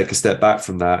need to take a step back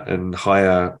from that and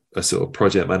hire a sort of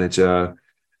project manager?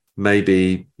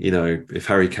 Maybe, if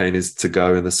Harry Kane is to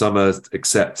go in the summer,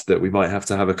 accept that we might have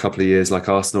to have a couple of years like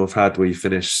Arsenal have had, where you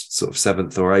finish sort of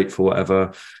 7th or 8th or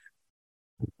whatever.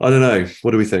 I don't know.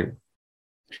 What do we think?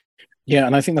 Yeah,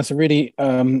 and I think that's a really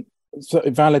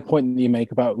valid point that you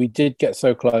make about we did get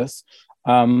so close.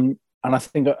 And I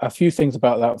think a few things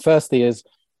about that. Firstly is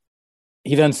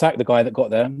he then sacked the guy that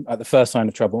got there at the first sign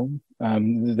of trouble.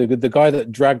 The guy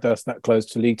that dragged us that close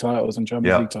to league titles and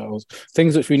Champions League titles,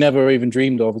 things which we never even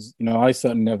dreamed of. I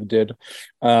certainly never did.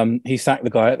 He sacked the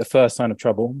guy at the first sign of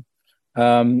trouble.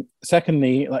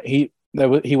 Secondly, he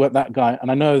went that guy, and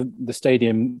I know the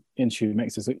stadium issue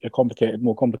makes this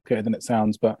more complicated than it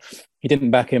sounds, but he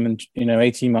didn't back him in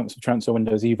 18 months of transfer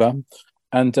windows either.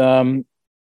 And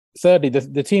thirdly,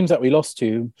 the teams that we lost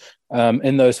to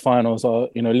in those finals are,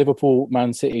 Liverpool,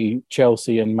 Man City,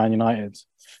 Chelsea, and Man United.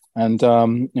 And,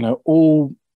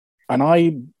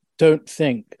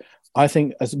 I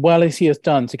think as well as he has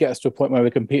done to get us to a point where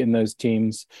we compete in those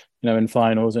teams, in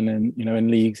finals and in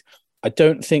leagues, I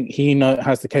don't think he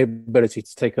has the capability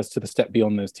to take us to the step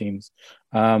beyond those teams.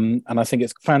 And I think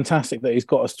it's fantastic that he's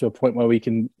got us to a point where we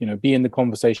can, be in the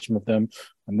conversation with them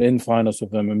and in finals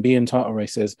with them and be in title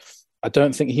races. I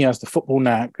don't think he has the football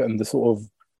knack and the sort of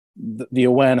the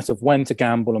awareness of when to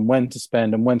gamble and when to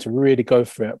spend and when to really go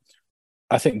for it.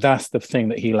 I think that's the thing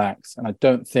that he lacks. And I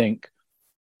don't think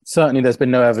certainly there's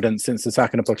been no evidence since the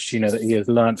sacking of Pochettino that he has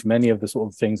learned from any of the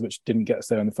sort of things which didn't get us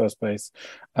there in the first place.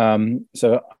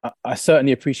 So I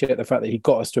certainly appreciate the fact that he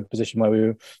got us to a position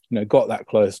where we got that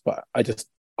close, but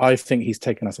I think he's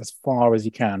taken us as far as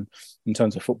he can in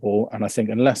terms of football. And I think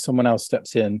unless someone else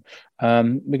steps in,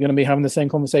 we're going to be having the same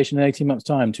conversation in 18 months'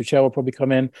 time. Tuchel will probably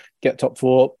come in, get top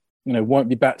four, won't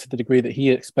be back to the degree that he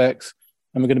expects.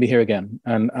 And we're going to be here again.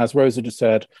 And as Rosa just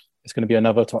said, it's going to be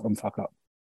another Tottenham fuck up.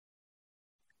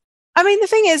 I mean, the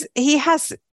thing is, he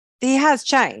has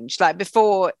changed. Like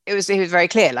before, he was very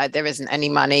clear, like there isn't any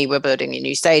money, we're building a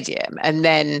new stadium. And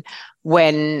then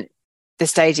when the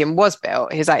stadium was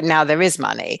built, he's like, now there is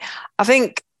money. I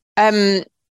think it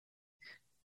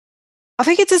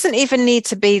doesn't even need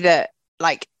to be that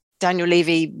like Daniel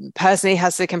Levy personally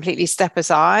has to completely step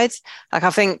aside. Like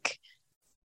I think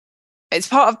it's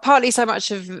partly so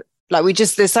much of like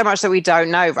there's so much that we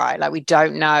don't know, right? Like we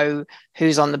don't know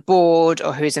who's on the board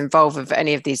or who's involved with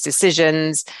any of these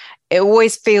decisions. It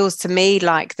always feels to me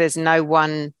like there's no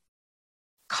one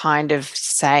kind of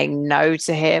saying no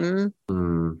to him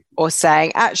or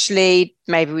saying, actually,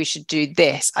 maybe we should do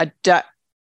this. I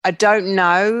don't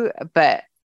know, but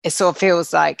it sort of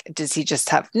feels like, does he just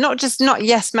have not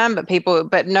yes man,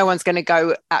 but no one's going to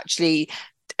go actually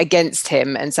against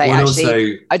him and say,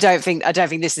 actually, I don't think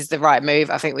this is the right move.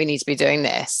 I think we need to be doing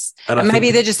this. And maybe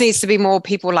there just needs to be more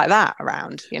people like that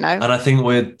around, And I think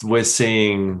we're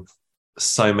seeing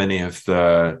so many of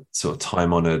the sort of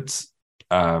time-honoured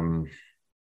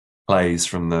plays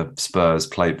from the Spurs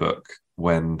playbook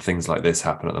when things like this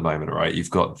happen at the moment, right? You've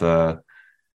got the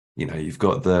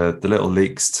little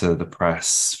leaks to the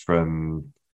press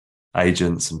from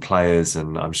agents and players,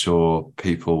 and I'm sure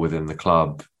people within the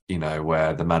club,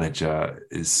 where the manager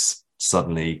is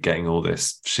suddenly getting all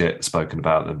this shit spoken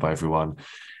about them by everyone.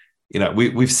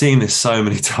 We've seen this so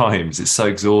many times. It's so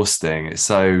exhausting.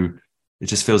 It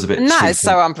just feels a bit. No, it's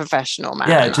so unprofessional, man.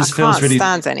 Yeah, it just feels really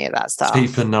stand any of that stuff.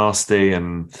 Cheap and nasty,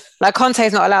 and like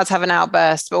Conte's not allowed to have an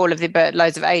outburst, but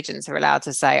loads of agents are allowed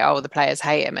to say, "Oh, the players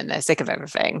hate him and they're sick of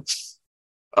everything."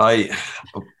 I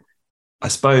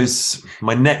suppose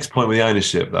my next point with the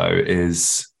ownership though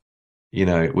is,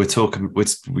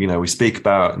 we speak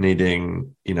about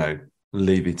needing,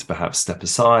 Levy to perhaps step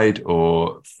aside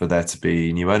or for there to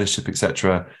be new ownership,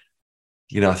 etc.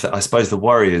 I suppose the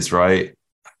worry is, right,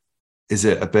 is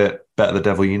it a bit better the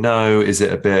devil you know? Is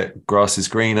it a bit grass is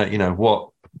greener?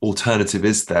 What alternative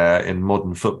is there in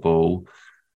modern football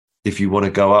if you want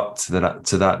to go up to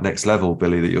that next level,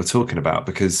 Billy, that you're talking about?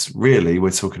 Because really,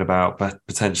 we're talking about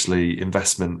potentially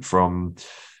investment from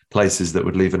places that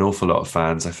would leave an awful lot of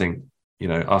fans, I think,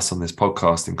 us on this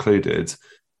podcast included,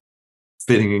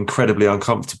 feeling incredibly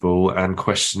uncomfortable and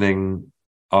questioning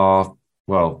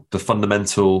the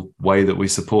fundamental way that we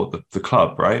support the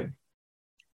club, right?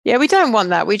 Yeah, we don't want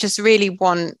that. We just really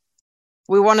want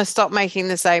to stop making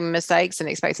the same mistakes and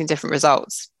expecting different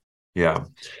results. Yeah.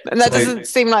 And that doesn't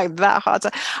seem like that hard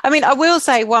to... I mean, I will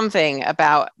say one thing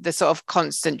about the sort of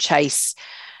constant chase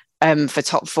for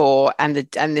top four and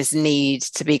this need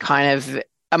to be kind of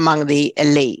among the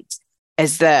elite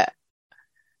is that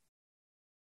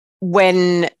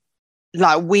when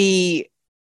we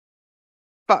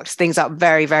fucked things up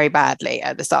very, very badly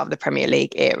at the start of the Premier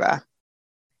League era,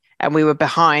 and we were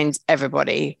behind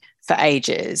everybody for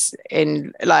ages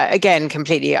again,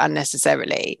 completely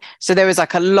unnecessarily. So there was a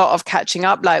lot of catching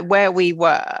up, where we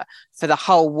were for the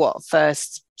whole,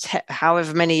 first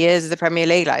however many years of the Premier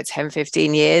League, 10,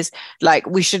 15 years,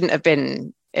 we shouldn't have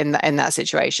been in that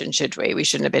situation, should we? We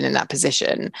shouldn't have been in that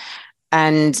position.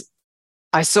 And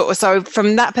so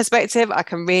from that perspective, I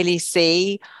can really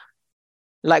see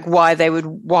why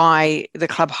the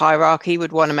club hierarchy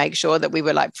would want to make sure that we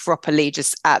were properly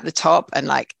just at the top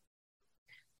and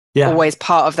always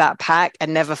part of that pack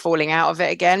and never falling out of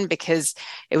it again, because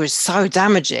it was so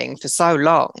damaging for so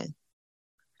long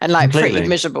and pretty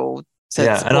miserable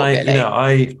to support.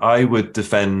 And I would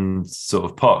defend sort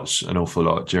of Poch an awful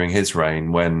lot during his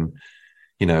reign when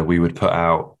we would put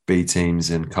out B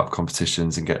teams in cup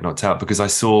competitions and get knocked out, because I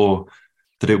saw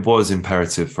that it was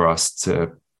imperative for us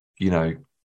to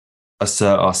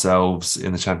assert ourselves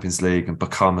in the Champions League and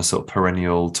become a sort of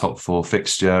perennial top four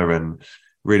fixture and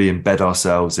really embed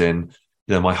ourselves in.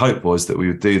 My hope was that we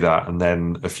would do that, and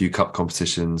then a few cup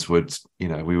competitions we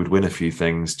would win a few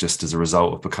things just as a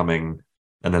result of becoming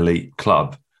an elite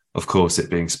club. Of course, it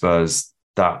being Spurs,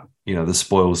 that the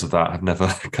spoils of that have never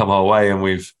come our way, and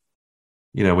we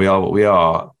are what we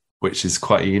are, which is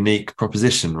quite a unique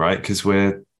proposition, right? Because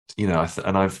we're,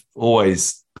 and I've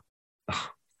always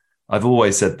I've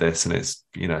always said this, and it's,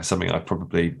 something I've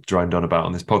probably droned on about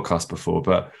on this podcast before,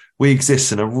 but we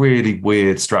exist in a really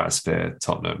weird stratosphere,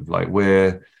 Tottenham. Like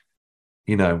we're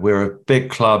a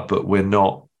big club, but we're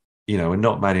not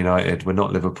Man United, we're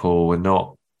not Liverpool, we're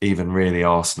not even really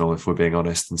Arsenal, if we're being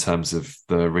honest, in terms of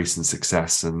the recent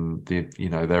success and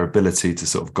their ability to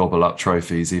sort of gobble up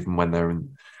trophies, even when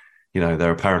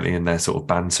they're apparently in their sort of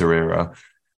banter era.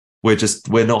 We're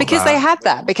not, because they had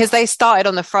that, because they started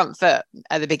on the front foot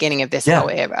at the beginning of this whole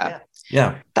era.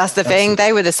 Yeah, that's the thing.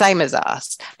 They were the same as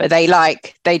us, but they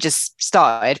just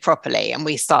started properly, and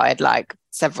we started like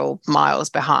several miles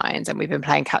behind, and we've been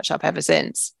playing catch up ever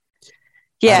since.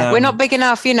 Yeah, we're not big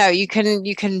enough. You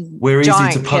can. We're easy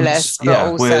to punch. Us,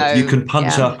 also, you can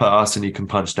punch up at us and you can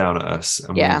punch down at us,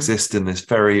 and we exist in this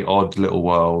very odd little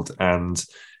world. And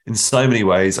in so many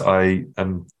ways, I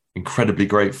am incredibly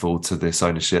grateful to this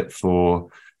ownership for,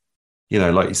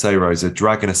 like you say, Rosa,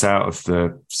 dragging us out of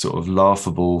the sort of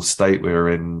laughable state we were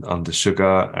in under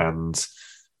Sugar, and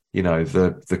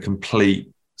the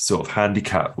complete sort of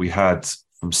handicap we had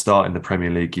from starting the Premier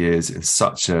League years in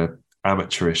such a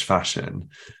amateurish fashion,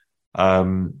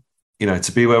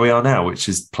 to be where we are now, which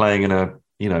is playing in a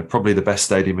probably the best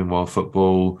stadium in world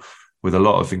football, with a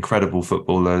lot of incredible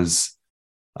footballers,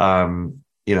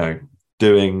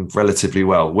 doing relatively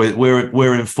well.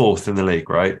 We're in fourth in the league,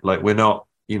 right? Like we're not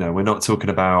talking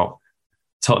about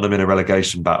Tottenham in a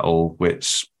relegation battle,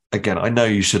 which again, I know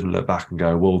you shouldn't look back and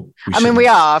go, well, we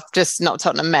are just not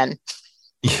Tottenham men,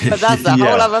 but that's the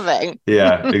whole other thing.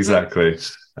 Yeah, exactly.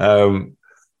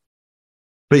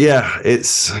 But yeah,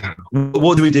 it's,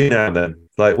 what do we do now then?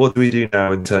 Like, what do we do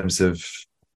now in terms of,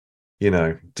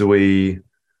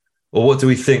 what do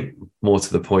we think, more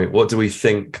to the point, what do we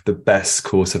think the best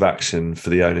course of action for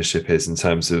the ownership is in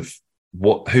terms of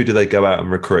who do they go out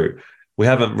and recruit? We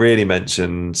haven't really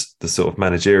mentioned the sort of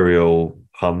managerial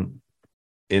hunt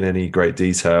in any great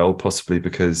detail, possibly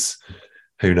because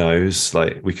who knows,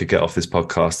 like we could get off this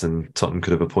podcast and Tottenham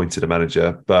could have appointed a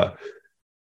manager. But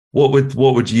what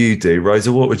would you do,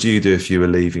 Rosa? What would you do if you were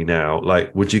leaving now?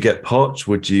 Like, would you get Poch?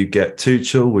 Would you get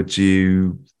Tuchel? Would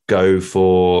you go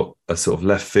for a sort of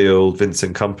left field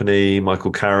Vincent Kompany,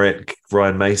 Michael Carrick,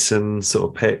 Ryan Mason sort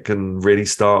of pick and really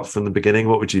start from the beginning?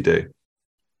 What would you do?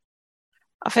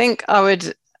 I think I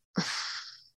would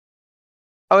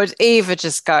either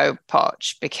just go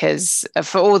Poch, because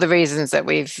for all the reasons that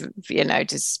we've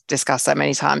just discussed so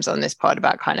many times on this pod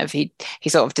about kind of he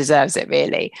sort of deserves it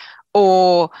really,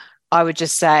 or I would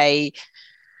just say,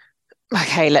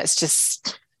 okay, let's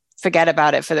just forget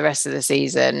about it for the rest of the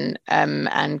season,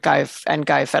 and go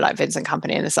for like Vincent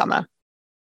Kompany in the summer.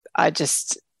 I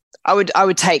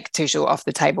would take Tuchel off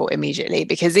the table immediately,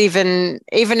 because even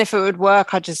if it would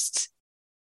work,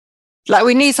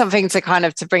 we need something to kind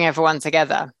of to bring everyone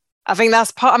together. I think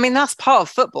that's part of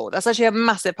football. That's actually a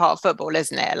massive part of football,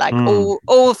 isn't it? Like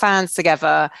all fans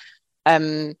together.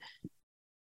 And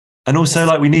also,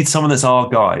 like, we need someone that's our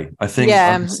guy. I think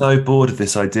I'm so bored of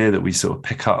this idea that we sort of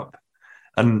pick up.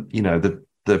 And, the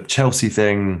Chelsea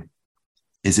thing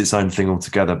is its own thing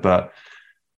altogether. But,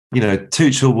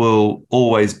 Tuchel will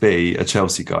always be a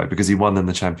Chelsea guy because he won them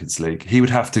the Champions League. He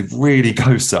would have to really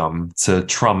go some to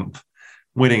trump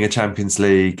winning a Champions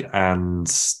League.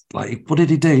 And, like, what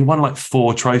did he do? He won like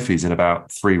 4 trophies in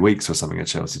about 3 weeks or something at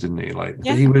Chelsea, didn't he? Like,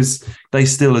 they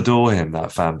still adore him,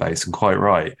 that fan base, and quite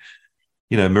right.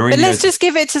 Mourinho. But let's just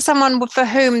give it to someone for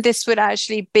whom this would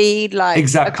actually be like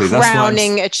exactly. A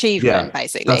crowning achievement,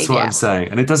 basically. That's what I'm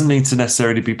saying. And it doesn't need to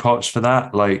necessarily be Poch for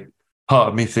that. Like, part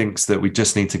of me thinks that we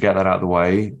just need to get that out of the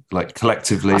way, like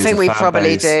collectively. I think we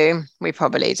probably do. We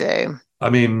probably do. I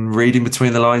mean, reading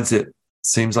between the lines, it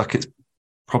seems like it's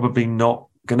probably not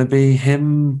going to be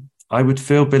him, I would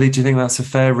feel. Billy, do you think that's a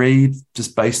fair read,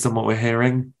 just based on what we're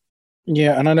hearing?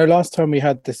 Yeah, and I know last time we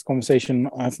had this conversation,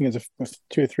 I think it was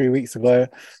 2 or 3 weeks ago,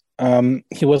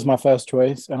 he was my first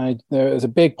choice, and there was a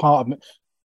big part of me.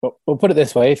 But we'll put it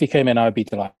this way: if he came in, I'd be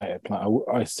delighted. Like,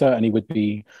 I certainly would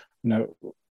be.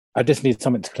 I just need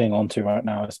something to cling on to right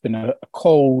now. It's been a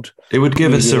cold. It would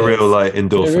give us a real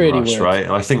endorphin really rush, right?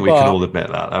 And I think we can all admit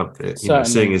that.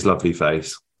 Seeing his lovely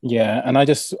face. Yeah, and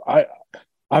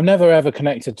I've never ever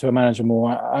connected to a manager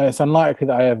more. It's unlikely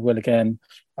that I ever will again.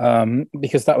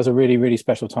 Because that was a really, really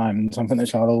special time and something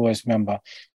that I'll always remember.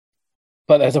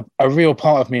 But there's a real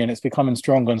part of me, and it's becoming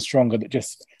stronger and stronger, that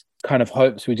just kind of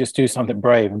hopes we just do something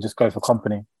brave and just go for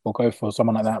Kompany or go for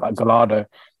someone like that, like Gallardo.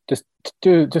 Just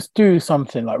do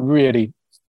something like really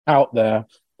out there.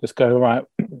 Just go, right,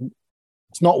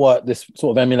 it's not work this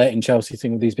sort of emulating Chelsea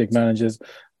thing with these big managers.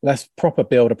 Let's proper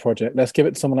build a project. Let's give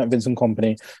it to someone like Vincent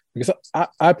Kompany, because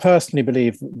I personally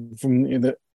believe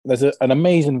from there's an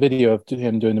amazing video of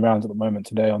him doing the rounds at the moment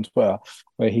today on Twitter,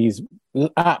 where he's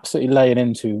absolutely laying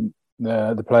into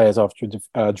the players after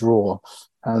a draw,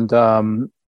 and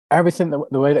everything,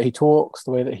 the way that he talks,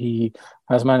 the way that he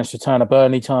has managed to turn a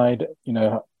Burnley tide, you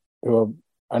know, who are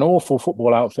an awful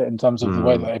football outfit in terms of the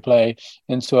way that they play,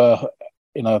 into a,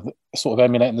 you know, sort of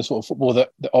emulating the sort of football that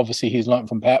obviously he's learned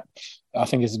from Pep. I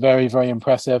think is very, very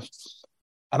impressive.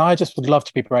 And I just would love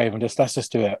to be brave and let's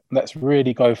just do it. Let's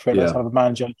really go for it. Let's have a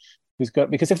manager who's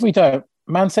good. Because if we don't,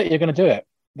 Man City are going to do it.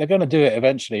 They're going to do it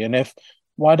eventually. And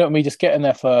why don't we just get in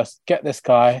there first, get this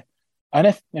guy? And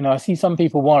if, you know, I see some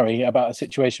people worry about a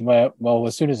situation where, well,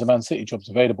 as soon as the Man City job's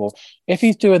available, if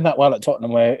he's doing that well at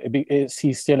Tottenham, where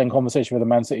he's still in conversation with a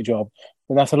Man City job,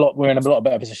 then we're in a lot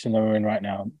better position than we're in right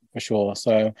now, for sure.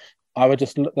 So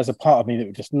there's a part of me that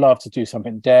would just love to do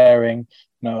something daring.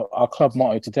 You know, our club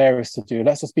motto to dare is to do.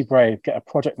 Let's just be brave, get a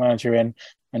project manager in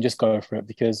and just go for it,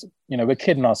 because, you know, we're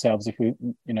kidding ourselves if we,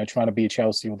 you know, trying to be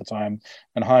Chelsea all the time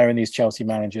and hiring these Chelsea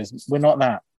managers. We're not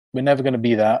that. We're never going to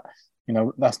be that. You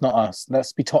know, that's not us.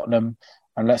 Let's be Tottenham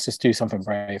and let's just do something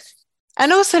brave.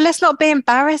 And also, let's not be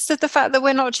embarrassed of the fact that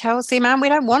we're not Chelsea, man. We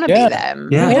don't want to be them.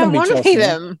 Yeah. We don't want to be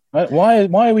them. Why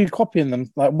are we copying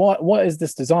them? Like, what is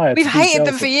this desire? We've hated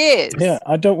them for years. Yeah,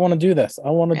 I don't want to do this. I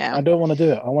don't want to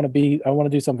do it. I want to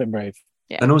do something brave.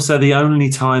 Yeah. And also, the only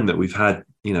time that we've had,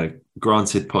 you know,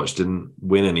 granted, Poch didn't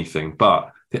win anything,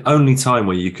 but the only time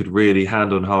where you could really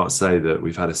hand on heart say that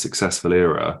we've had a successful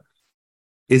era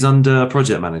is under a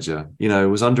project manager. You know, it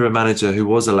was under a manager who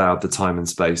was allowed the time and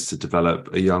space to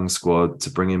develop a young squad, to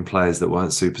bring in players that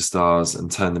weren't superstars and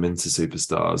turn them into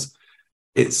superstars.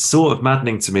 It's sort of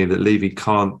maddening to me that Levy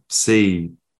can't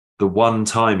see the one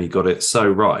time he got it so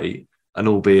right, and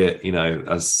albeit, you know,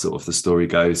 as sort of the story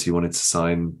goes, he wanted to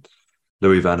sign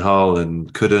Louis van Gaal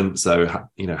and couldn't, so,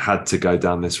 you know, had to go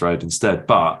down this road instead.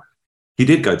 But he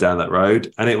did go down that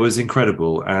road and it was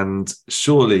incredible. And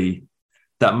surely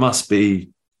that must be,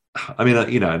 I mean,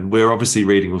 you know, and we're obviously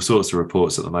reading all sorts of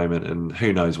reports at the moment and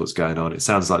who knows what's going on. It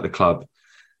sounds like the club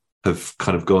have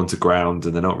kind of gone to ground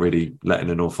and they're not really letting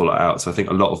an awful lot out. So I think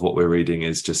a lot of what we're reading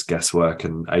is just guesswork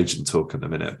and agent talk at the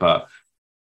minute. But,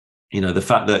 you know, the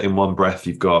fact that in one breath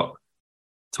you've got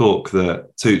talk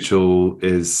that Tuchel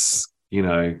is, you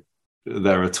know,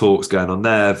 there are talks going on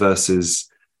there versus,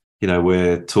 you know,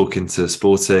 we're talking to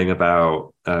Sporting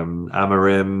about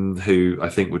Amorim, who I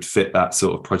think would fit that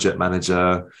sort of project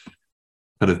manager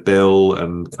kind of bill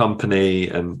and company.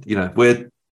 And, you know,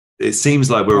 it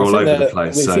seems like we're all over the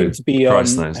place. We so seem to be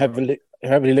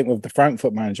heavily linked with the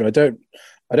Frankfurt manager. I don't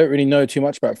really know too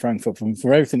much about Frankfurt from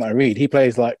everything that I read. He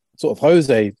plays like sort of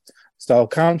Jose style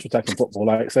counter-attacking football.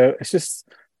 Like, so it's just,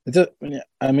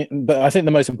 I mean, but I think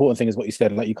the most important thing is what you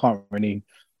said. Like, you can't really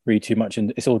read too much,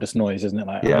 and it's all just noise, isn't it?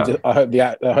 Like, yeah. I hope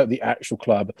the actual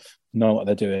club know what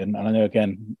they're doing. And I know,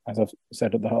 again, as I've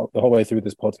said the whole way through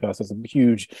this podcast, there's a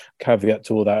huge caveat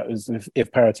to all that. Is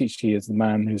if Paratici is the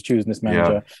man who's choosing this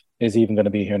manager, is even going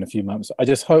to be here in a few months. I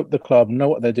just hope the club know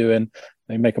what they're doing.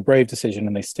 They make a brave decision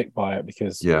and they stick by it,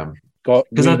 because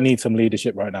we need some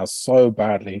leadership right now so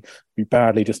badly. We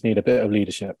badly just need a bit of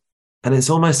leadership. And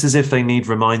it's almost as if they need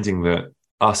reminding that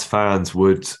us fans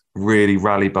would really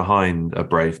rally behind a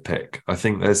brave pick. I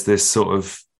think there's this sort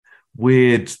of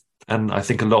weird, and I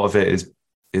think a lot of it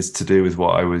is to do with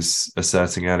what I was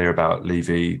asserting earlier about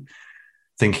Levy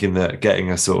thinking that getting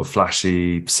a sort of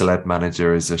flashy celeb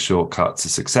manager is a shortcut to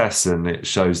success, and it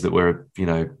shows that we're, you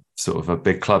know, sort of a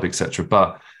big club, etc.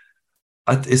 But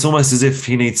it's almost as if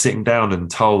he needs sitting down and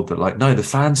told that, like, no, the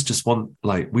fans just want,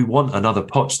 like, we want another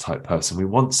Poch type person. We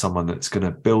want someone that's going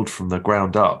to build from the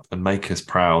ground up and make us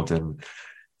proud and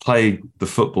play the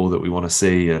football that we want to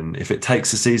see. And if it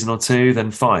takes a season or two, then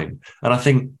fine. And I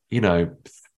think, you know,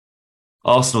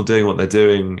 Arsenal doing what they're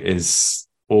doing is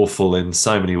awful in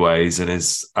so many ways, and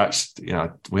is actually, you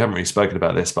know, we haven't really spoken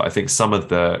about this, but I think some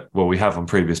of we have on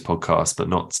previous podcasts, but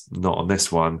not on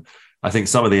this one. I think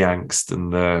some of the angst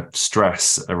and the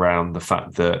stress around the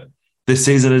fact that this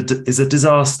season is a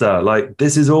disaster, like,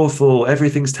 this is awful,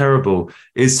 everything's terrible,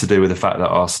 is to do with the fact that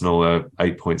Arsenal are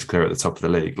 8 points clear at the top of the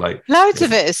league. Like, loads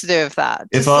of it is to do with that.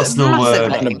 If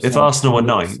Arsenal were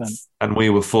ninth and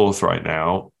we were fourth right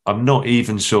now, I'm not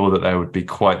even sure that there would be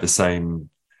quite the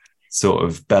same sort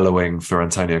of bellowing for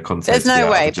Antonio Conte. There's no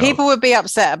way. People would be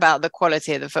upset about the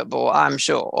quality of the football, I'm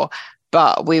sure.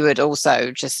 But we would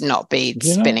also just not be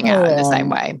spinning out in the same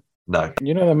way. No.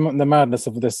 You know, the madness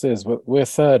of this is we're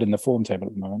third in the form table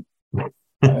at the moment.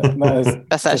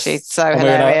 That's actually so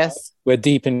hilarious. We're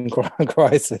deep in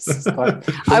crisis.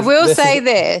 I will say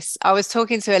this. I was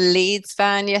talking to a Leeds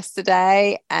fan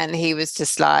yesterday and he was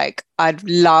just like, I'd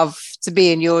love to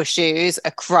be in your shoes,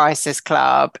 a crisis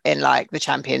club in like the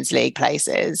Champions League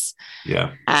places.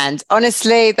 Yeah. And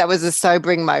honestly, that was a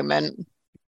sobering moment.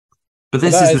 But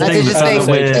this is the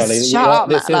thing. Shut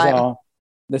up,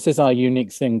 this is our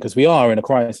unique thing because we are in a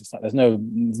crisis. Like, there's no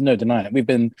denying it. We've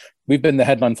been the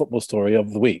headline football story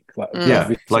of the week.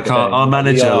 Our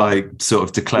manager sort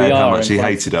of declared how much he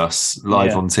hated us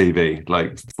live on TV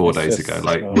like 4 days ago.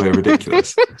 Like we're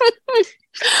ridiculous.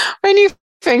 When you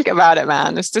think about it,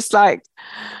 man, it's just like,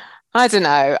 I don't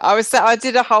know. I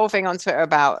did a whole thing on Twitter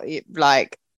about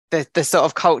like the sort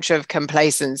of culture of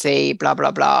complacency, blah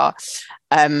blah blah.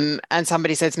 And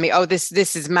somebody said to me, "Oh, this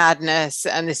is madness,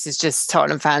 and this is just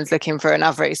Tottenham fans looking for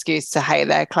another excuse to hate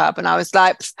their club." And I was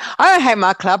like, "I don't hate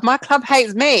my club. My club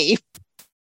hates me."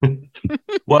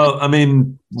 Well, I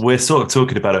mean, we're sort of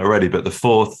talking about it already, but the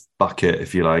fourth bucket,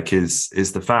 if you like, is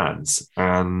the fans.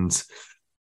 And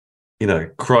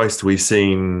Christ, we've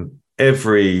seen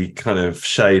every kind of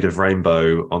shade of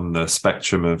rainbow on the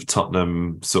spectrum of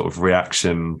Tottenham sort of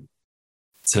reaction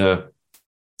to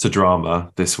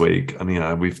drama this week.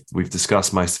 And we've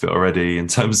discussed most of it already in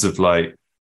terms of like,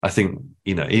 I think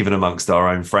even amongst our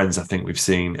own friends, I think we've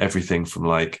seen everything from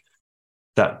like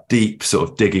that deep sort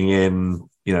of digging in,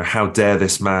 how dare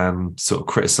this man sort of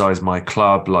criticize my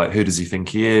club, like who does he think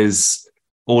he is,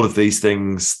 all of these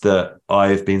things that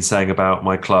I've been saying about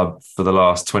my club for the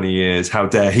last 20 years. How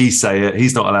dare he say it?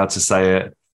 He's not allowed to say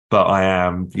it, but I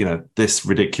am. This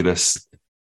ridiculous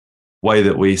way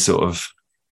that we sort of,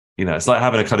 it's like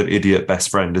having a kind of idiot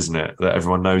best friend, isn't it? That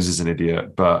everyone knows is an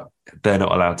idiot, but they're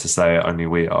not allowed to say it, only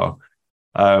we are.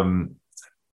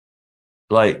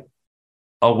 Like,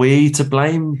 are we to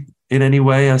blame in any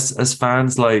way as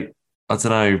fans? Like, I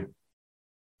don't know,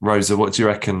 Rosa, what do you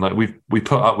reckon? Like, we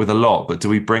put up with a lot, but do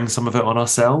we bring some of it on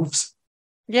ourselves?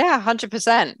 Yeah,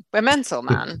 100%. We're mental,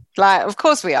 man. Like, of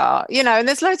course we are. And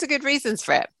there's loads of good reasons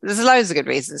for it.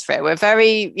 We're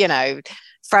very,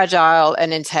 fragile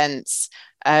and intense.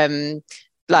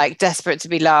 Like desperate to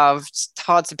be loved,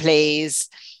 hard to please,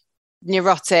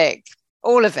 neurotic,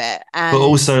 all of it, but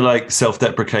also like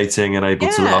self-deprecating and able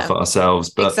to laugh at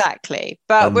ourselves. But exactly,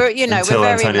 but we're until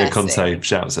we're very Antonio messy. Conte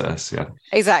shouts at us,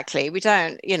 exactly. We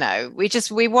don't,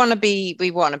 we want to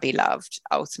be loved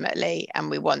ultimately, and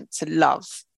we want to love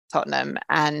Tottenham,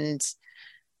 and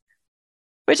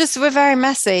we're very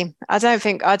messy. I don't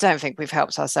think we've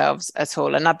helped ourselves at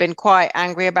all. And I've been quite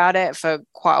angry about it for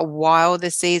quite a while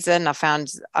this season. I found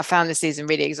this season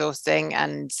really exhausting,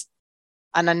 and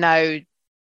I know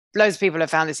loads of people have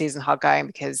found the season hard going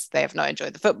because they have not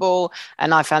enjoyed the football,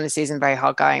 and I found the season very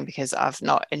hard going because I've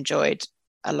not enjoyed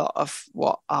a lot of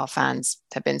what our fans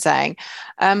have been saying.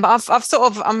 But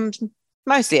I'm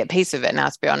mostly at peace with it now,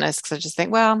 to be honest, because I just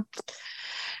think, well,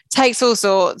 takes all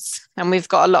sorts, and we've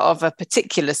got a lot of a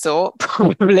particular sort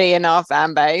probably in our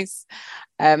fan base.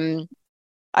 I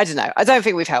don't know. I don't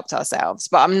think we've helped ourselves,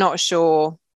 but I'm not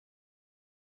sure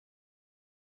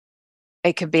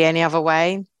it could be any other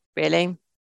way, really.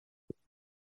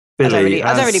 Billy,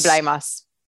 I don't really blame us.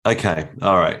 Okay,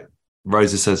 all right.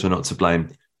 Rosa says we're not to blame.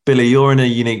 Billy, you're in a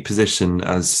unique position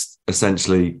as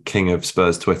essentially king of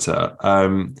Spurs Twitter.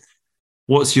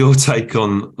 What's your take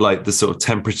on like the sort of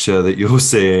temperature that you're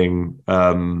seeing?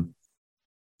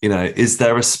 Is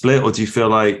there a split, or do you feel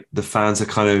like the fans are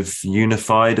kind of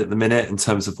unified at the minute in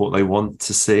terms of what they want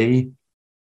to see?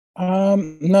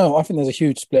 No, I think there's a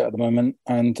huge split at the moment,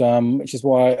 and which is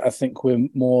why I think we're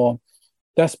more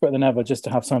desperate than ever just to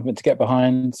have something to get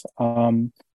behind.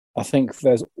 I think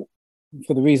there's,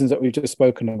 for the reasons that we've just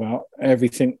spoken about,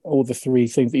 everything, all the three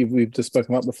things that we've just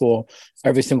spoken about before,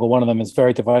 every single one of them is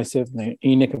very divisive.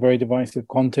 ENIC are very divisive,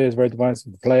 Conte is very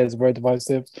divisive, the players are very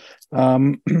divisive.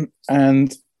 And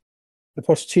the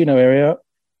Pochettino area,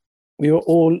 we were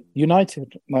all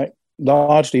united, like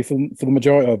largely for the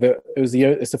majority of it.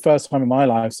 It's the first time in my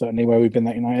life, certainly, where we've been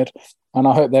that united. And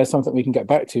I hope there's something we can get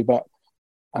back to. But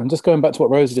I'm just going back to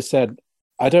what Rosa just said.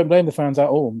 I don't blame the fans at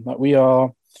all. Like, we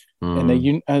are we're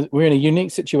in a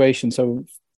unique situation. So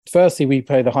firstly, we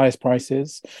pay the highest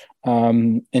prices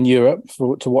in Europe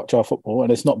to watch our football,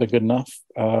 and it's not been good enough.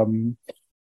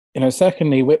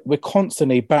 Secondly, we're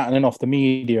constantly battling off the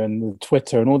media and the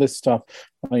Twitter and all this stuff,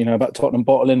 about Tottenham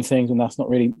bottling things, and that's not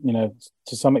really,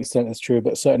 to some extent it's true,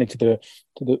 but certainly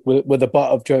we're the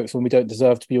butt of jokes when we don't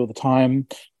deserve to be all the time.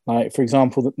 Like, for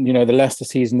example, the Leicester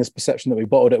season, this perception that we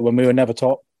bottled it when we were never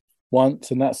top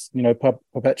once, and that's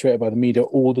perpetuated by the media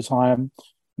all the time.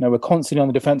 We're constantly on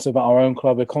the defensive about our own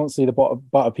club. We're constantly the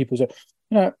butt of people's.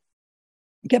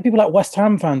 get people like West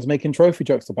Ham fans making trophy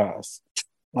jokes about us.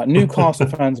 Like Newcastle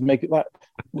fans make it like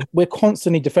we're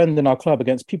constantly defending our club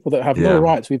against people that have no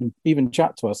right to even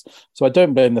chat to us. So I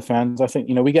don't blame the fans. I think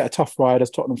we get a tough ride as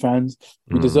Tottenham fans.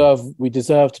 We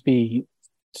deserve to be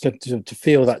to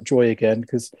feel that joy again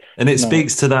and it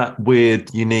speaks to that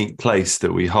weird, unique place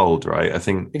that we hold, right? I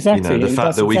think exactly the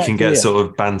fact that we can get sort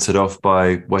of bantered off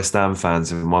by West Ham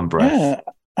fans in one breath. Yeah.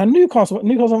 And Newcastle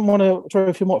haven't won a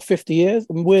trophy in 50 years,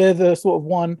 and we're the sort of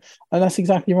one, and that's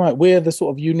exactly right. We're the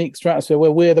sort of unique stratosphere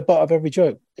where we're the butt of every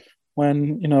joke.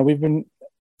 When we've been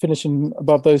finishing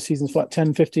above those seasons for like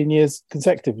 10, 15 years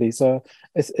consecutively. So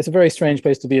it's a very strange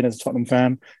place to be in as a Tottenham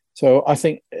fan. So I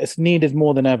think it's needed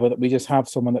more than ever that we just have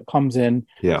someone that comes in,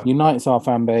 unites our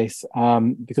fan base,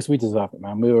 because we deserve it,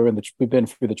 man. We've been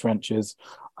through the trenches,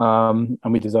 and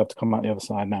we deserve to come out the other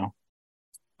side now.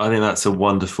 I think that's a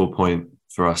wonderful point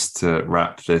for us to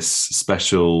wrap this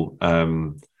special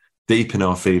Deep in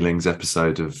Our Feelings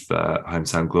episode of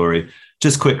Hometown Glory.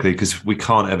 Just quickly, because we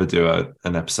can't ever do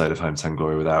an episode of Hometown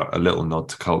Glory without a little nod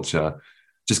to culture.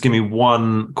 Just give me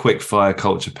one quick fire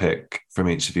culture pick from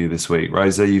each of you this week.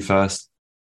 Rosa, you first.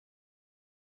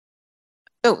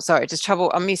 Oh, sorry, just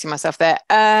trouble unmuting myself there.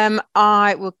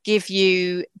 I will give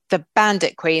you The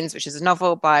Bandit Queens, which is a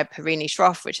novel by Perini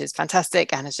Shroff, which is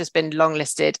fantastic and has just been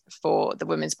longlisted for the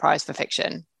Women's Prize for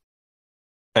Fiction.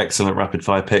 Excellent rapid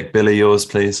fire pick. Billy, yours,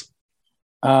 please.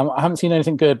 I haven't seen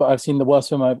anything good, but I've seen the worst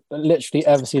film I've literally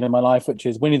ever seen in my life, which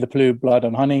is Winnie the Pooh, Blood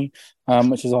and Honey,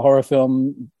 which is a horror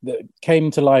film that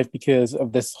came to life because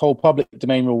of this whole public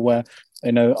domain rule where,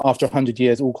 after 100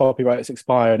 years, all copyrights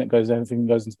expire and everything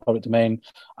goes into public domain.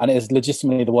 And it is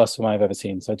legitimately the worst film I've ever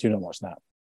seen. So do not watch that.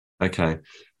 Okay.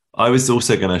 I was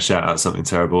also going to shout out something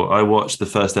terrible. I watched the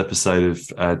first episode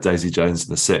of Daisy Jones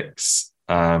and the Six,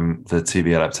 the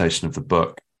TV adaptation of the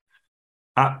book.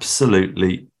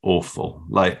 Absolutely awful.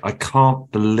 Like, I can't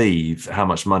believe how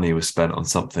much money was spent on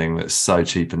something that's so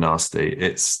cheap and nasty.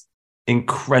 It's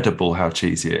incredible how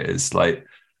cheesy it is. Like,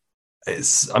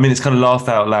 it's kind of laugh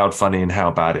out loud funny in how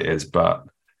bad it is. But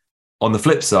on the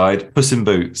flip side, Puss in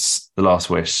Boots, The Last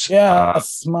Wish. Yeah,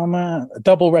 that's my man. A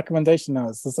double recommendation now.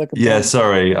 It's the second time. Yeah,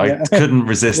 sorry. I couldn't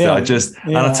resist it.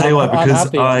 And I'll tell you why,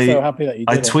 because I'm so happy that you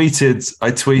did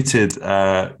I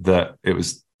tweeted that it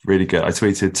was really good. I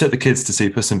tweeted, took the kids to see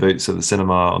Puss in Boots at the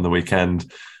cinema on the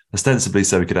weekend, ostensibly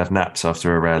so we could have naps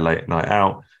after a rare late night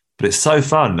out. But it's so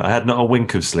fun. I had not a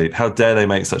wink of sleep. How dare they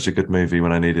make such a good movie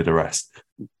when I needed a rest?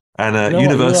 And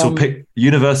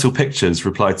Universal Pictures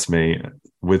replied to me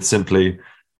with simply,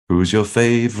 "Who's your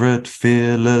favorite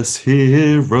fearless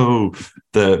hero?"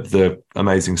 The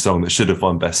amazing song that should have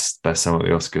won best song at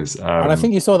the Oscars. And I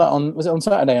think you saw that on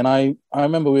Saturday. And I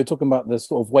remember we were talking about the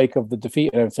sort of wake of the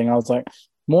defeat and everything. I was like,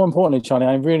 more importantly, Charlie,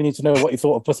 I really need to know what you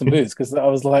thought of Puss in Boots, because I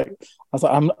was like,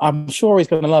 I'm sure he's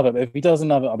going to love it, but if he doesn't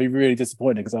love it, I'll be really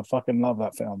disappointed because I fucking love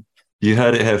that film. You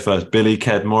heard it here first. Billy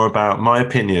cared more about my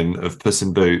opinion of Puss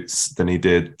in Boots than he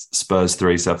did Spurs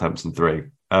 3, Southampton 3.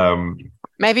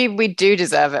 Maybe we do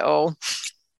deserve it all.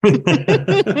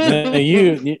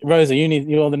 you, Rosa,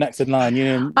 you're the next in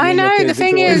line. I know. The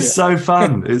thing is, it's so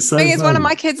fun. It's so fun. One of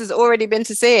my kids has already been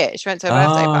to see it. She went to a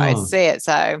birthday party to see it.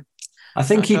 So I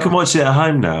think you can watch it at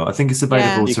home now. I think it's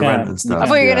available to rent and stuff. I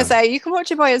thought you were going to say you can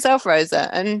watch it by yourself, Rosa.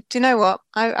 And do you know what?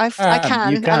 I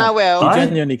can and I will. You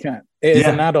genuinely can. It is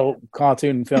an adult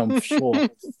cartoon film for sure.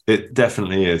 It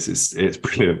definitely is. It's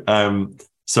brilliant.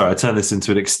 Sorry, I turned this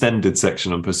into an extended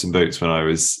section on Puss in Boots when I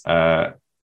was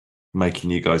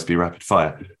making you guys be rapid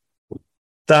fire.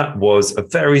 That was a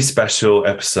very special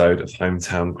episode of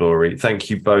Hometown Glory. Thank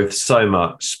you both so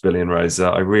much, Billy and Rosa.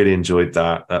 I really enjoyed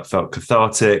that. That felt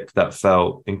cathartic. That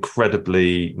felt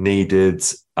incredibly needed.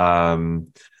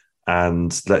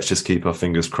 And let's just keep our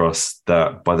fingers crossed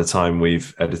that by the time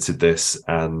we've edited this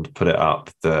and put it up,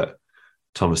 that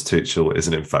Thomas Tuchel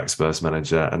isn't in fact Spurs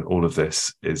manager, and all of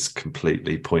this is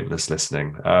completely pointless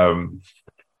listening.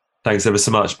 Thanks ever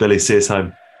so much, Billy. See us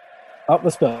home. Up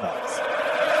the Spurs.